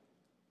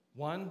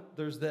 One,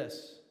 there's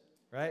this,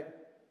 right?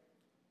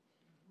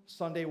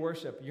 Sunday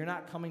worship. You're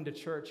not coming to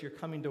church. You're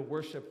coming to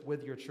worship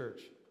with your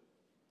church,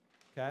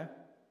 okay?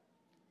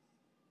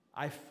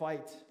 I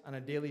fight on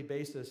a daily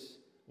basis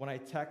when I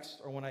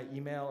text or when I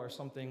email or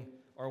something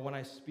or when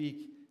I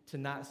speak to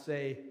not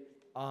say,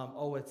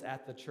 oh, it's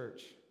at the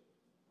church.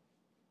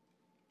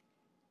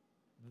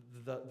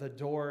 The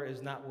door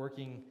is not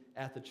working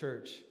at the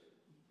church.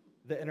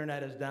 The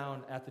internet is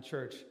down at the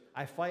church.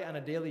 I fight on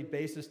a daily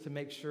basis to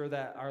make sure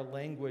that our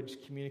language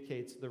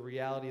communicates the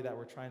reality that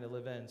we're trying to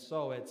live in.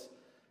 So it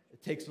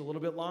takes a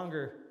little bit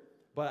longer,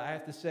 but I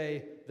have to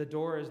say the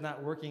door is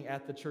not working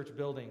at the church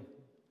building.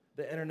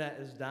 The internet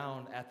is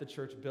down at the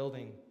church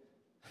building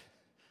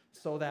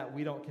so that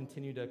we don't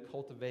continue to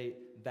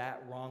cultivate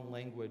that wrong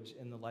language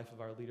in the life of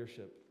our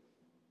leadership.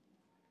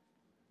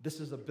 This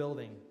is a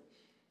building.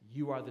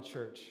 You are the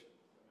church,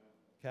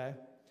 okay?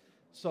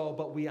 So,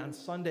 but on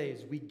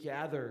Sundays, we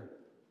gather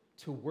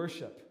to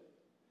worship.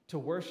 To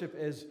worship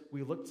is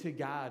we look to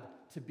God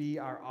to be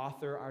our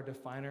author, our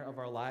definer of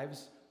our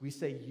lives. We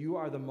say, you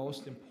are the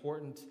most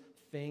important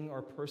thing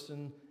or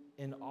person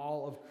in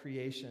all of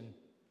creation.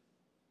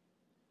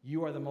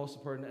 You are the most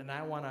important. And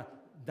I want to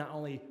not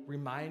only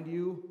remind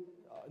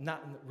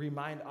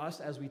us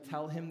as we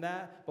tell him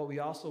that, but we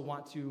also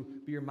want to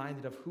be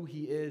reminded of who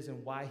he is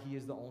and why he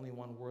is the only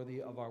one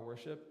worthy of our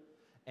worship.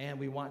 And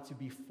we want to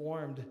be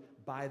formed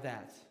by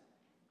that.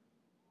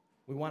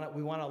 We want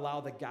to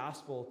allow the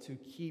gospel to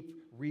keep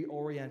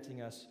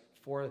reorienting us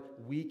for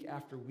week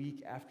after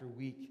week after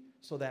week,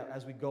 so that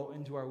as we go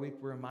into our week,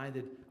 we're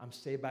reminded, I'm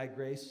saved by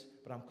grace,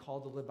 but I'm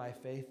called to live by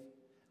faith.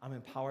 I'm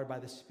empowered by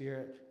the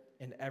Spirit,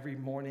 and every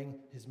morning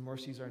his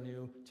mercies are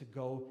new to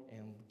go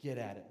and get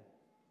at it.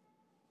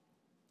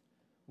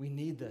 We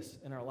need this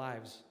in our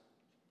lives.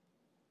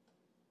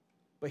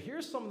 But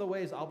here's some of the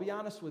ways, I'll be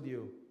honest with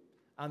you.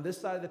 On this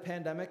side of the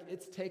pandemic,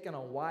 it's taken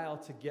a while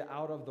to get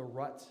out of the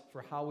rut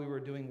for how we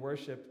were doing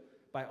worship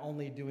by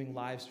only doing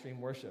live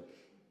stream worship.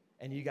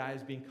 And you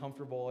guys being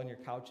comfortable on your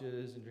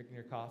couches and drinking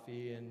your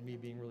coffee and me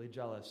being really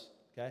jealous,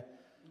 okay?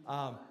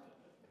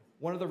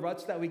 One of the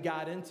ruts that we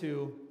got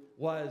into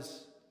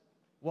was,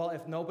 well,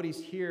 if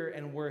nobody's here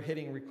and we're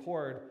hitting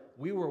record,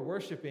 we were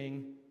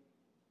worshiping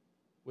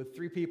with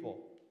 3 people.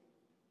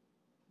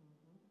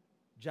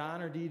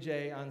 John or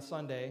DJ on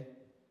Sunday,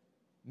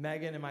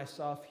 Megan and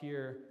myself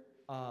here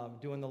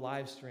doing the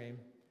live stream,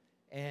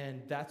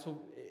 and that's what,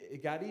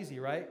 it got easy,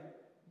 right?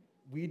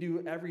 We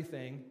do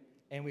everything,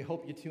 and we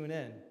hope you tune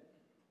in.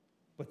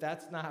 But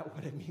that's not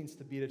what it means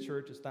to be at a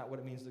church. It's not what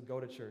it means to go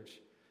to church.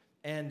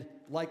 And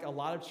like a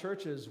lot of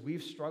churches,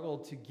 we've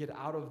struggled to get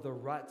out of the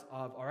rut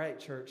of, all right,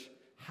 church,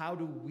 how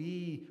do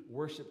we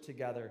worship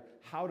together?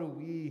 How do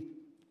we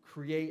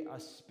create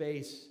a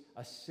space,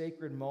 a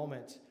sacred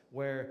moment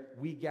where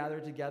we gather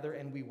together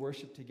and we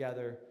worship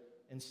together,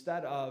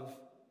 instead of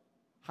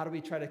how do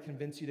we try to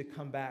convince you to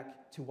come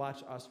back to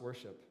watch us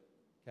worship,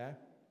 okay?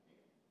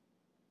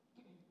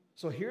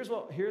 So here's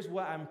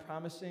what I'm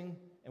promising,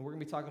 and we're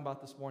going to be talking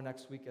about this more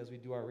next week as we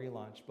do our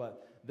relaunch.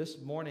 But this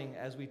morning,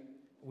 as we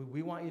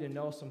want you to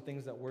know some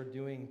things that we're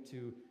doing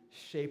to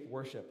shape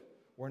worship.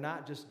 We're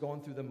not just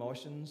going through the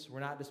motions.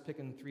 We're not just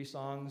picking 3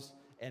 songs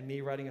and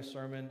me writing a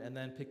sermon and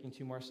then picking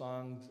 2 more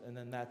songs and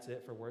then that's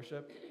it for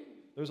worship.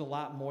 There's a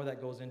lot more that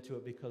goes into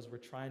it because we're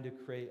trying to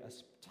create a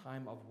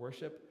time of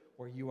worship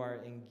where you are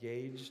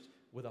engaged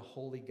with a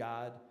holy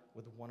God,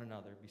 with one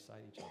another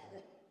beside each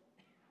other.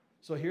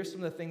 So here's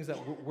some of the things that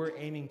we're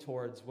aiming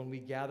towards when we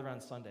gather on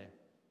Sunday.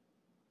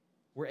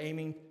 We're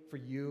aiming for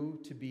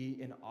you to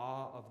be in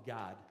awe of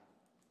God.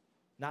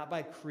 Not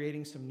by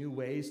creating some new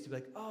ways to be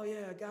like, oh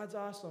yeah, God's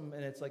awesome,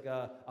 and it's like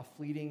a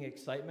fleeting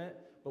excitement,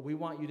 but we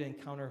want you to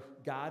encounter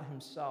God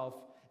himself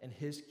and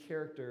his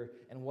character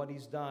and what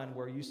he's done,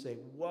 where you say,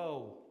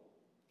 whoa,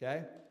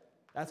 okay?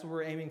 That's what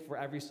we're aiming for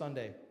every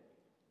Sunday.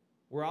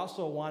 We're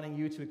also wanting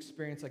you to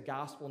experience a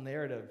gospel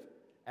narrative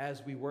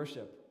as we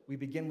worship. We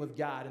begin with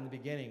God in the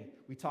beginning.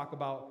 We talk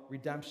about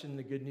redemption,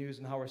 the good news,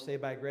 and how we're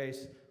saved by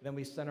grace. Then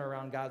we center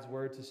around God's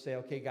word to say,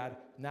 okay, God,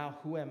 now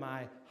who am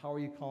I? How are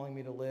you calling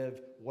me to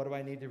live? What do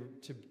I need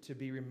to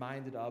be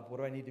reminded of? What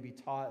do I need to be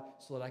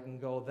taught so that I can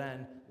go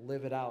then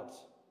live it out?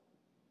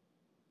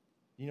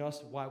 You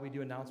notice why we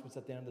do announcements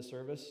at the end of the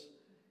service?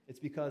 It's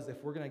because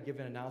if we're going to give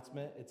an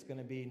announcement, it's going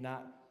to be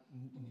not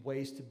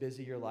ways to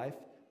busy your life,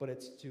 but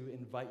it's to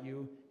invite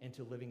you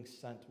into living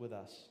sent with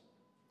us,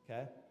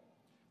 okay?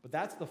 But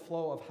that's the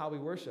flow of how we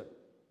worship.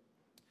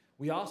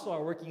 We also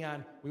are working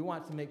on, we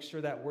want to make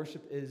sure that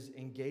worship is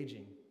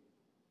engaging.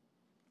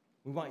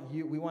 We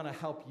want to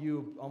help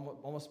you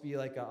almost be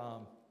like a,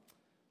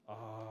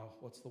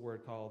 what's the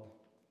word called?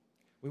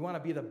 We want to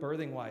be the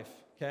birthing wife,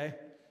 okay?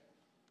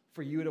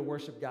 For you to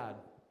worship God.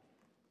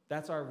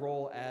 That's our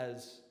role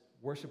as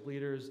worship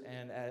leaders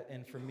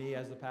and for me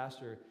as the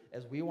pastor,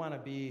 as we want to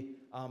be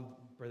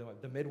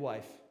the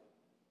midwife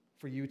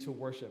for you to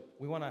worship.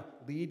 We want to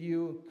lead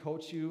you,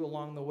 coach you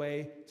along the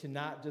way to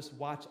not just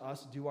watch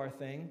us do our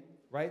thing,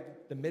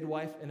 right? The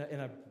midwife in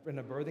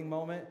a birthing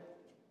moment,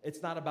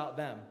 it's not about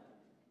them.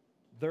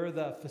 They're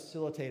the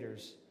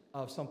facilitators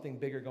of something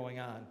bigger going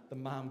on, the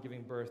mom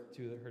giving birth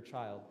to her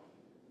child.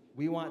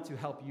 We want to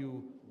help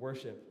you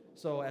worship.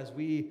 So as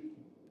we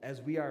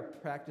are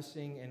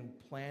practicing and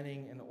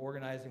planning and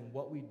organizing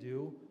what we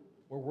do,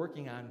 we're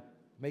working on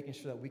making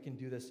sure that we can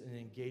do this in an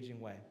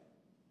engaging way,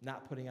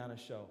 not putting on a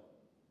show.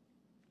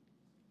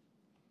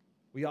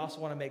 We also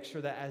want to make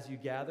sure that as you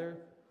gather,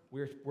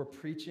 we're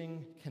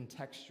preaching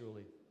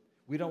contextually.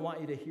 We don't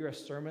want you to hear a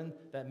sermon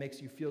that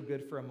makes you feel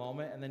good for a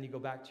moment and then you go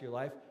back to your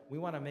life. We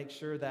want to make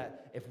sure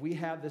that if we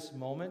have this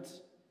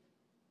moment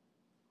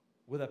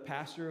with a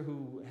pastor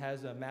who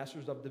has a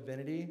master's of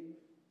divinity,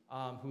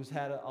 who's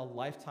had a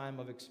lifetime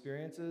of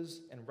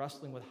experiences and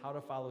wrestling with how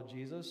to follow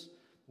Jesus,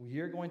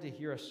 you're going to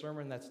hear a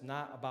sermon that's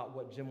not about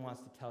what Jim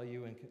wants to tell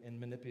you and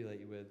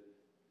manipulate you with,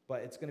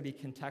 but it's going to be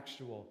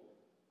contextual.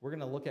 We're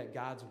going to look at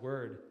God's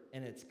word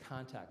in its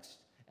context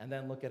and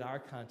then look at our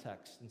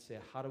context and say,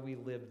 how do we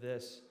live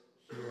this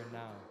here and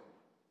now?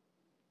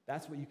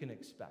 That's what you can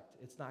expect.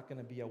 It's not going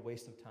to be a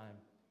waste of time.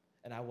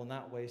 And I will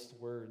not waste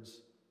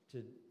words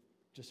to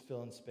just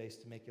fill in space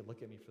to make you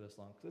look at me for this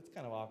long, because it's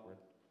kind of awkward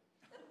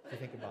if you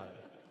think about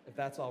it, if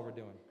that's all we're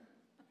doing.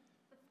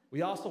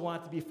 We also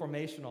want it to be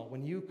formational.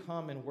 When you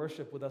come and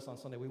worship with us on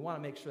Sunday, we want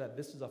to make sure that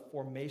this is a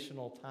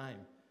formational time.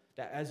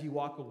 That as you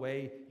walk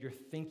away, you're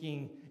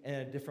thinking in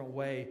a different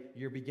way.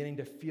 You're beginning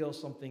to feel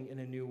something in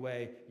a new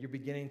way. You're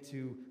beginning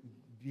to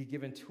be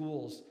given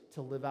tools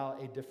to live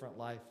out a different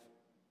life.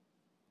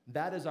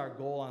 That is our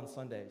goal on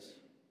Sundays.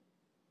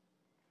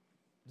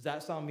 Does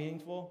that sound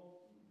meaningful?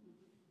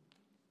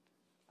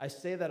 I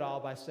say that all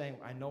by saying,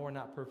 I know we're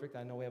not perfect.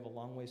 I know we have a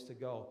long ways to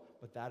go.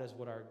 But that is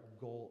what our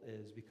goal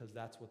is, because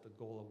that's what the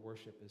goal of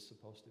worship is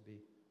supposed to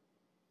be.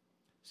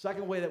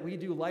 Second way that we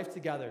do life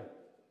together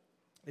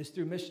is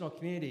through missional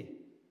community.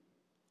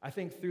 I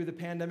think through the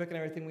pandemic and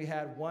everything, we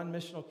had one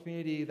missional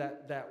community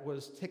that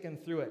was ticking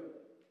through it,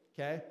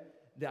 okay?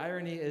 The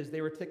irony is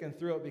they were ticking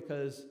through it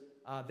because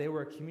they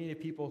were a community of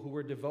people who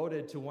were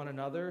devoted to one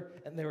another,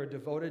 and they were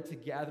devoted to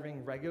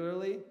gathering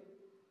regularly,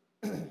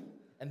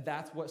 and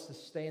that's what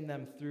sustained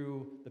them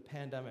through the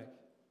pandemic.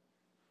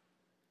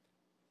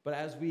 But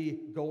as we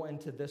go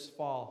into this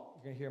fall,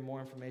 you're going to hear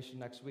more information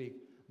next week,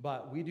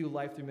 but we do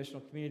life through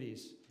missional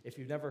communities. If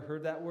you've never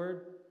heard that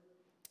word,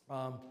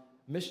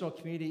 missional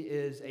community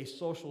is a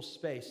social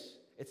space.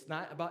 It's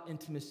not about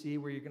intimacy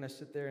where you're going to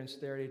sit there and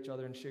stare at each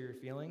other and share your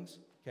feelings,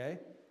 okay?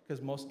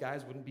 Because most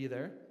guys wouldn't be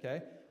there,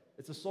 okay?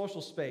 It's a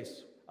social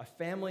space. A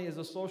family is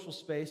a social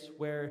space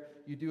where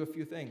you do a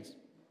few things.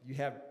 You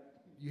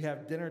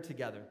have dinner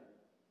together,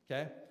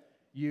 okay?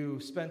 You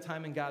spend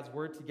time in God's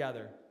Word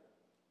together.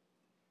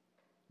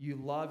 You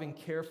love and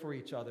care for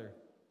each other.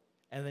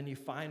 And then you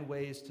find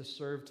ways to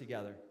serve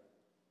together.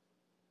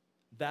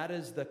 That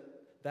is the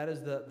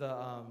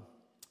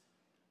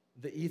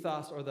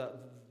ethos or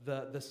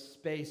the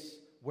space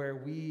where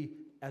we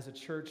as a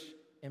church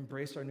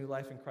embrace our new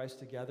life in Christ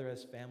together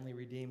as family,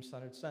 redeemed,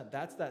 centered, sent.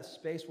 That's that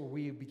space where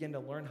we begin to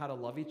learn how to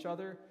love each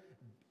other,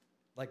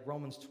 like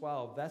Romans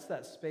 12. That's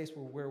that space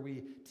where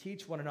we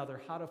teach one another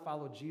how to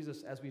follow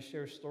Jesus as we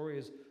share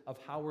stories of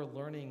how we're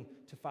learning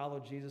to follow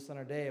Jesus in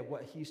our day, of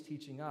what he's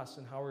teaching us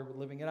and how we're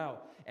living it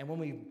out. And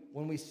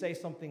when we say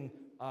something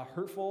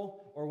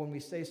hurtful, or when we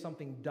say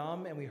something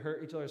dumb and we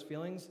hurt each other's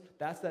feelings,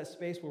 that's that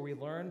space where we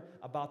learn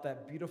about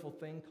that beautiful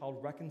thing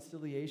called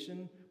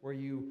reconciliation, where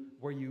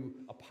you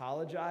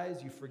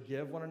apologize, you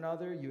forgive one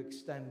another, you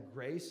extend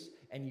grace,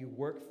 and you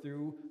work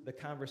through the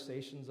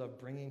conversations of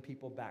bringing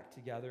people back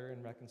together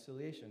in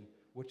reconciliation,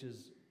 which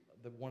is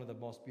one of the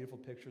most beautiful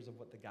pictures of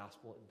what the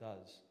gospel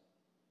does.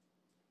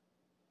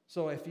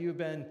 So if you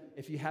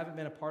haven't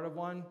been a part of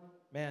one,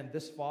 man,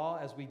 this fall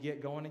as we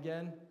get going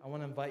again, I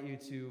want to invite you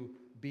to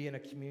be in a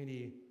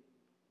community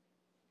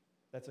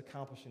that's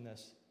accomplishing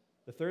this.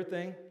 The third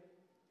thing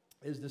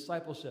is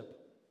discipleship.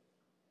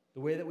 The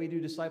way that we do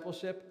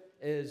discipleship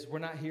is we're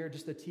not here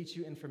just to teach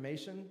you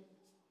information,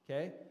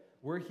 okay?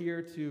 We're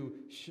here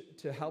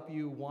to help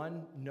you,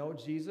 one, know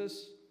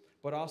Jesus,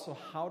 but also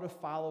how to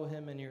follow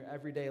him in your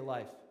everyday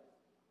life.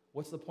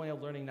 What's the point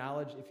of learning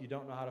knowledge if you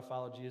don't know how to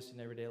follow Jesus in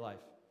everyday life?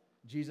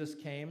 Jesus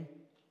came,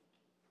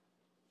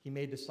 he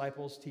made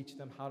disciples, teach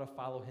them how to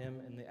follow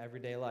him in the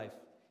everyday life.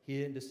 He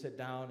didn't just sit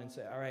down and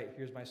say, all right,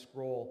 here's my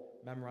scroll,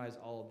 memorize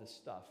all of this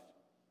stuff.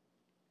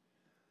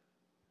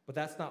 But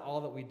that's not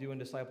all that we do in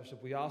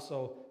discipleship. We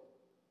also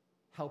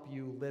help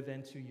you live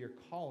into your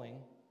calling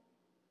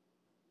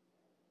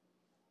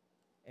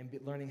and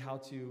learning how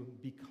to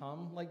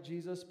become like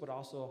Jesus, but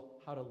also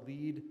how to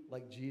lead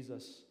like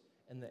Jesus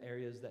in the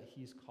areas that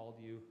he's called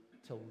you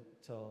to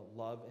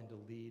love and to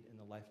lead in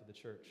the life of the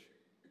church.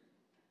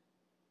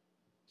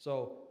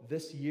 So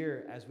this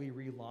year, as we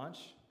relaunch,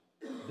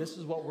 this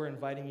is what we're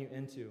inviting you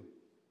into,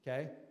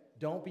 okay?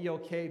 Don't be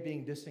okay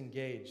being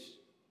disengaged.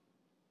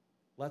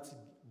 Let's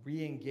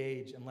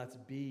re-engage and let's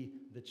be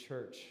the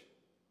church.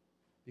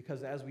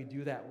 Because as we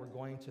do that, we're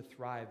going to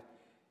thrive.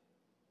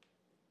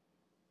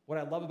 What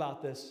I love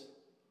about this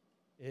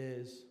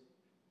is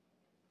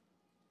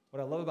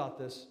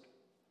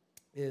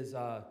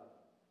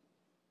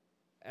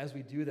as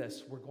we do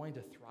this, we're going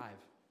to thrive.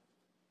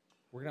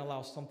 We're going to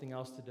allow something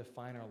else to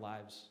define our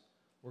lives.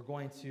 We're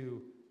going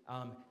to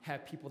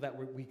have people that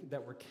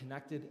we're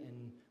connected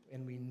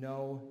and we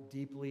know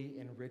deeply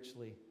and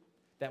richly.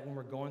 That when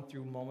we're going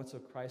through moments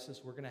of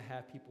crisis, we're going to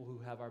have people who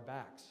have our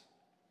backs.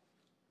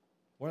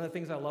 One of the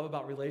things I love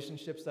about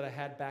relationships that I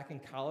had back in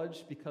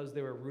college, because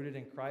they were rooted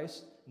in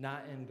Christ,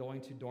 not in going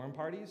to dorm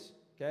parties,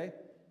 okay?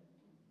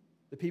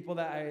 The people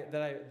that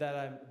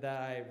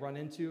I run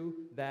into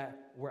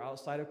that were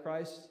outside of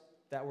Christ,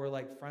 that were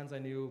like friends I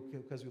knew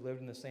because we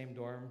lived in the same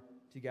dorm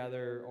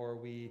together, or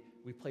we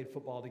played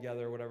football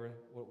together, or whatever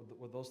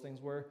what those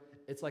things were,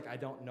 it's like I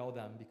don't know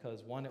them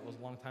because, one, it was a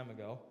long time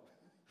ago,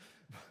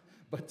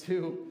 but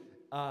two,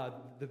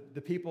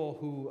 the people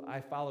who I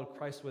followed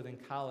Christ with in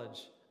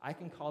college, I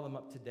can call them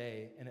up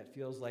today, and it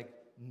feels like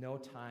no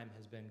time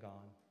has been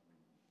gone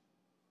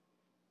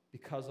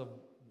because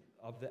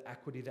of the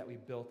equity that we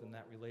built in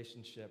that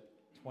relationship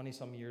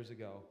 20-some years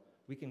ago.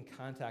 We can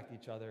contact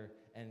each other,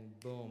 and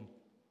boom.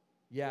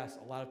 Yes,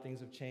 a lot of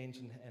things have changed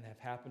and have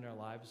happened in our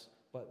lives,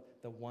 but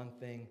the one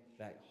thing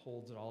that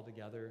holds it all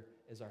together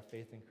is our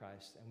faith in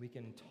Christ, and we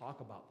can talk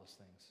about those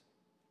things.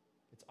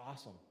 It's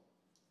awesome.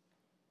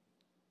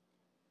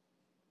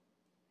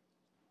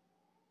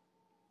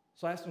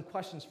 So I have some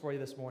questions for you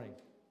this morning.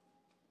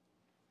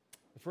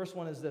 The first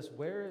one is this: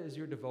 where is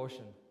your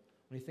devotion?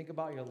 When you think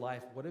about your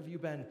life, what have you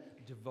been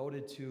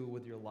devoted to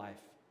with your life?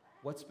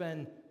 What's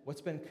been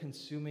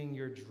consuming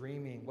your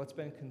dreaming? What's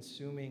been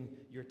consuming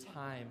your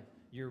time,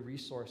 your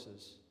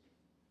resources?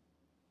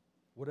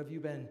 What have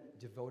you been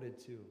devoted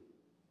to?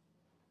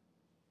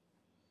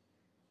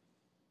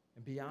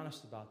 And be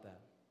honest about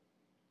that.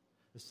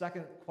 The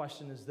second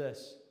question is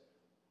this: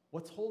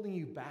 what's holding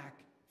you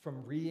back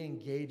from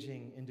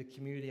re-engaging into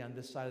community on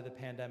this side of the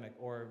pandemic,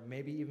 or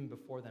maybe even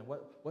before then?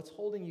 What's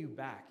holding you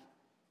back?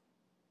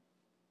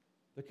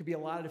 There could be a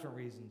lot of different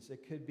reasons.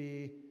 It could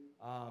be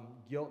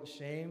guilt,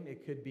 shame.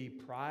 It could be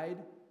pride.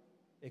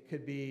 It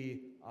could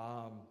be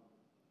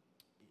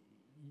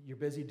you're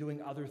busy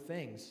doing other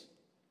things,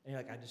 and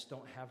you're like, I just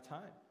don't have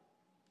time.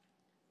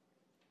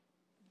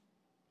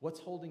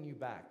 What's holding you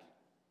back?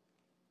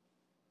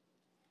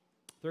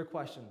 Third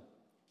question: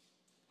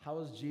 how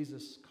is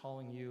Jesus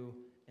calling you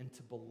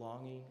into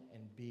belonging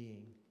and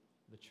being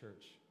the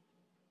church?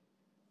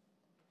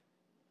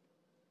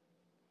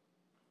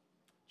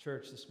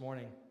 Church, this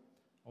morning,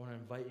 I want to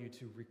invite you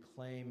to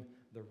reclaim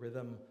the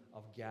rhythm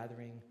of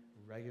gathering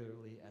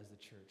regularly as the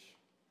church,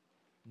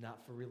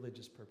 not for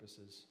religious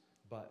purposes,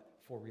 but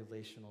for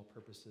relational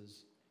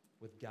purposes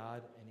with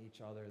God and each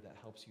other that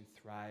helps you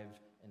thrive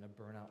in a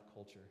burnout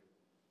culture.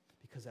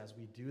 Because as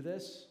we do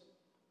this,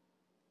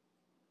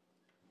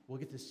 we'll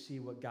get to see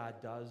what God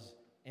does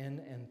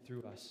in and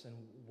through us. And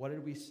what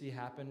did we see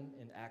happen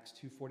in Acts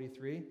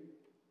 2:43?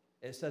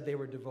 It said they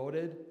were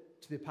devoted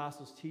to the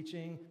apostles'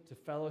 teaching, to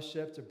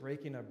fellowship, to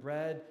breaking of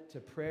bread, to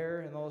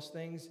prayer, and those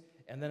things.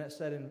 And then it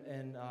said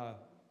in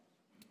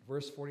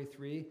verse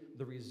 43,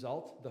 the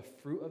result, the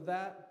fruit of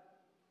that,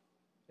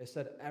 it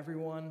said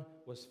everyone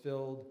was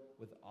filled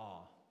with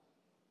awe.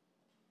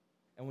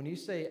 And when you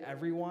say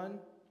everyone,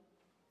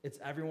 it's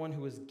everyone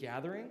who is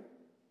gathering,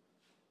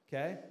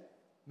 okay?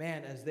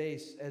 Man, as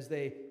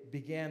they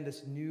began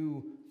this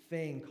new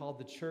thing called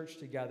the church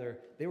together,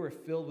 they were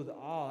filled with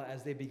awe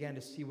as they began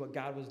to see what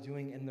God was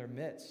doing in their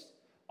midst.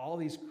 All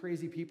these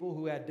crazy people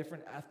who had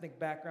different ethnic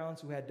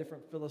backgrounds, who had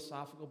different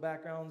philosophical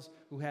backgrounds,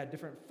 who had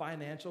different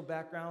financial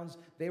backgrounds,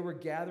 they were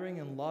gathering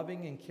and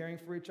loving and caring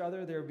for each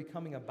other. They were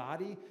becoming a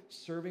body,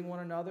 serving one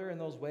another in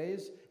those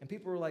ways. And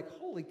people were like,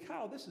 holy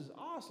cow, this is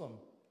awesome.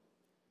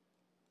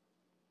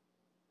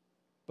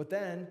 But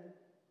then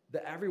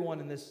the everyone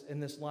in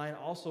this line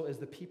also is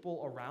the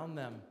people around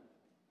them,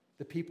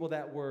 the people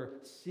that were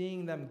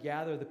seeing them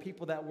gather, the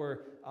people that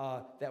were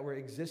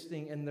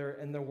existing in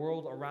their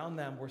world around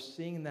them were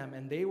seeing them,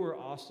 and they were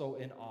also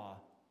in awe.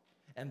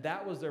 And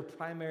that was their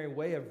primary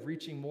way of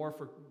reaching more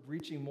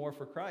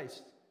for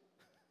Christ.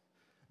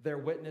 Their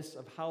witness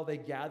of how they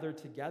gathered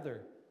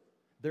together,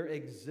 their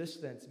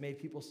existence made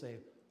people say,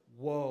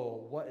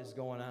 whoa, what is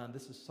going on?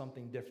 This is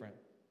something different.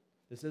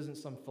 This isn't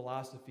some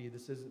philosophy.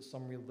 This isn't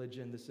some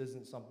religion. This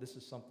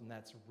is something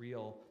that's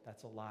real,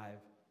 that's alive.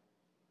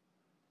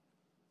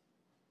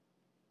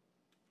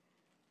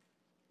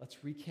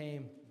 Let's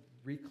reclaim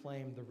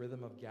the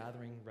rhythm of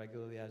gathering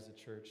regularly as a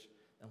church,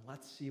 and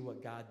let's see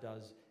what God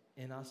does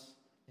in us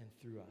and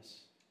through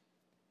us.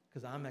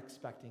 Because I'm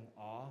expecting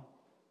awe.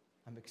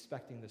 I'm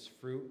expecting this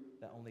fruit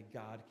that only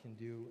God can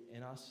do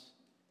in us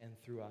and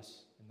through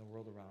us in the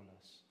world around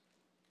us.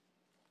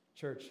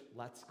 Church,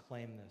 let's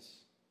claim this.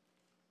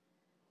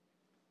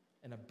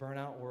 In a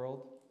burnout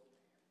world,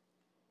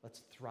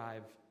 let's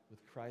thrive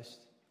with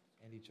Christ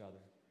and each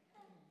other.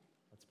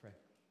 Let's pray.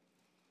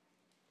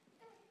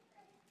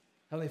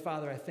 Heavenly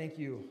Father, I thank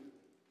you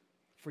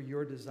for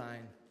your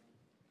design.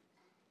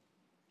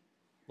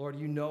 Lord,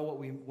 you know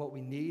what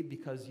we need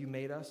because you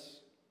made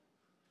us.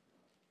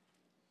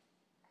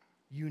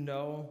 You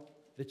know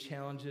the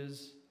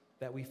challenges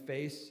that we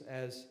face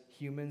as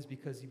humans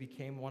because you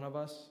became one of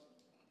us.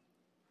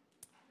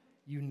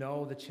 You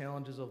know the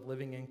challenges of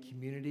living in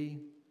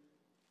community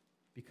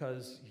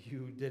because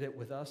you did it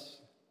with us.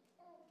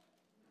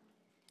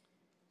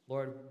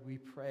 Lord, we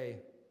pray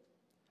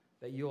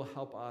that you'll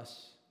help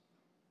us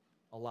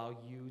allow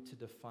you to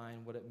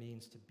define what it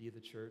means to be the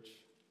church,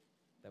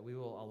 that we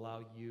will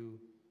allow you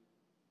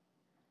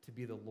to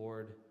be the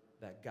Lord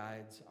that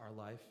guides our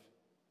life.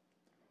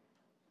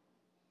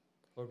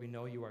 Lord, we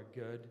know you are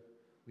good.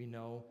 We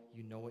know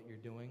you know what you're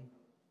doing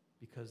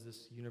because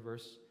this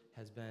universe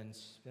has been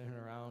spinning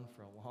around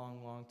for a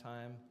long, long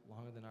time,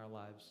 longer than our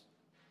lives.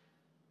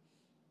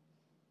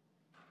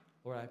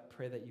 Lord, I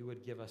pray that you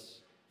would give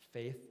us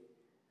faith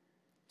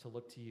to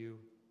look to you,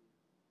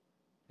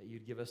 that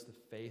you'd give us the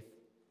faith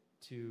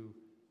to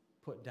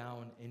put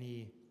down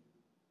any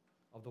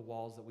of the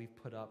walls that we've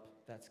put up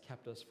that's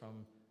kept us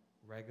from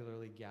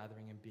regularly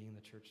gathering and being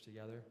the church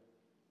together.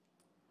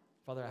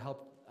 Father,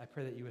 I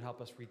pray that you would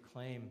help us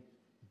reclaim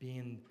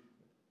being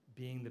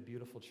the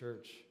beautiful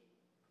church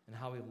and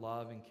how we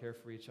love and care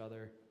for each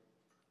other,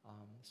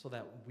 so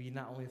that we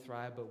not only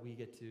thrive, but we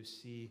get to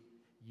see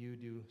you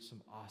do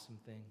some awesome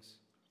things.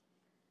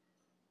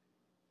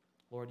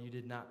 Lord, you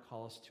did not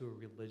call us to a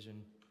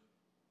religion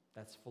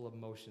that's full of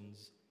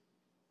motions,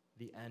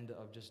 the end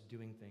of just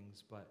doing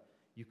things, but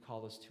you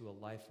call us to a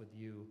life with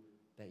you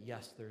that,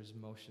 yes, there's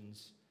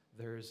motions,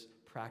 there's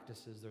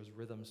practices, there's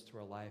rhythms to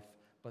our life,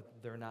 but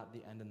they're not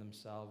the end in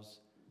themselves.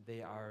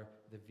 They are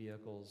the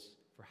vehicles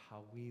for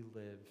how we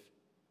live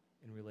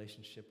in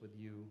relationship with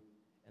you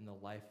and the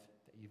life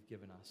that you've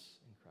given us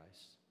in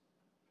Christ.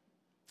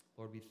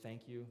 Lord, we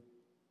thank you.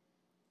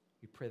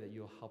 We pray that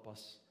you'll help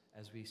us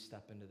as we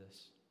step into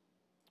this.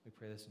 We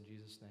pray this in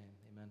Jesus' name.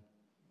 Amen.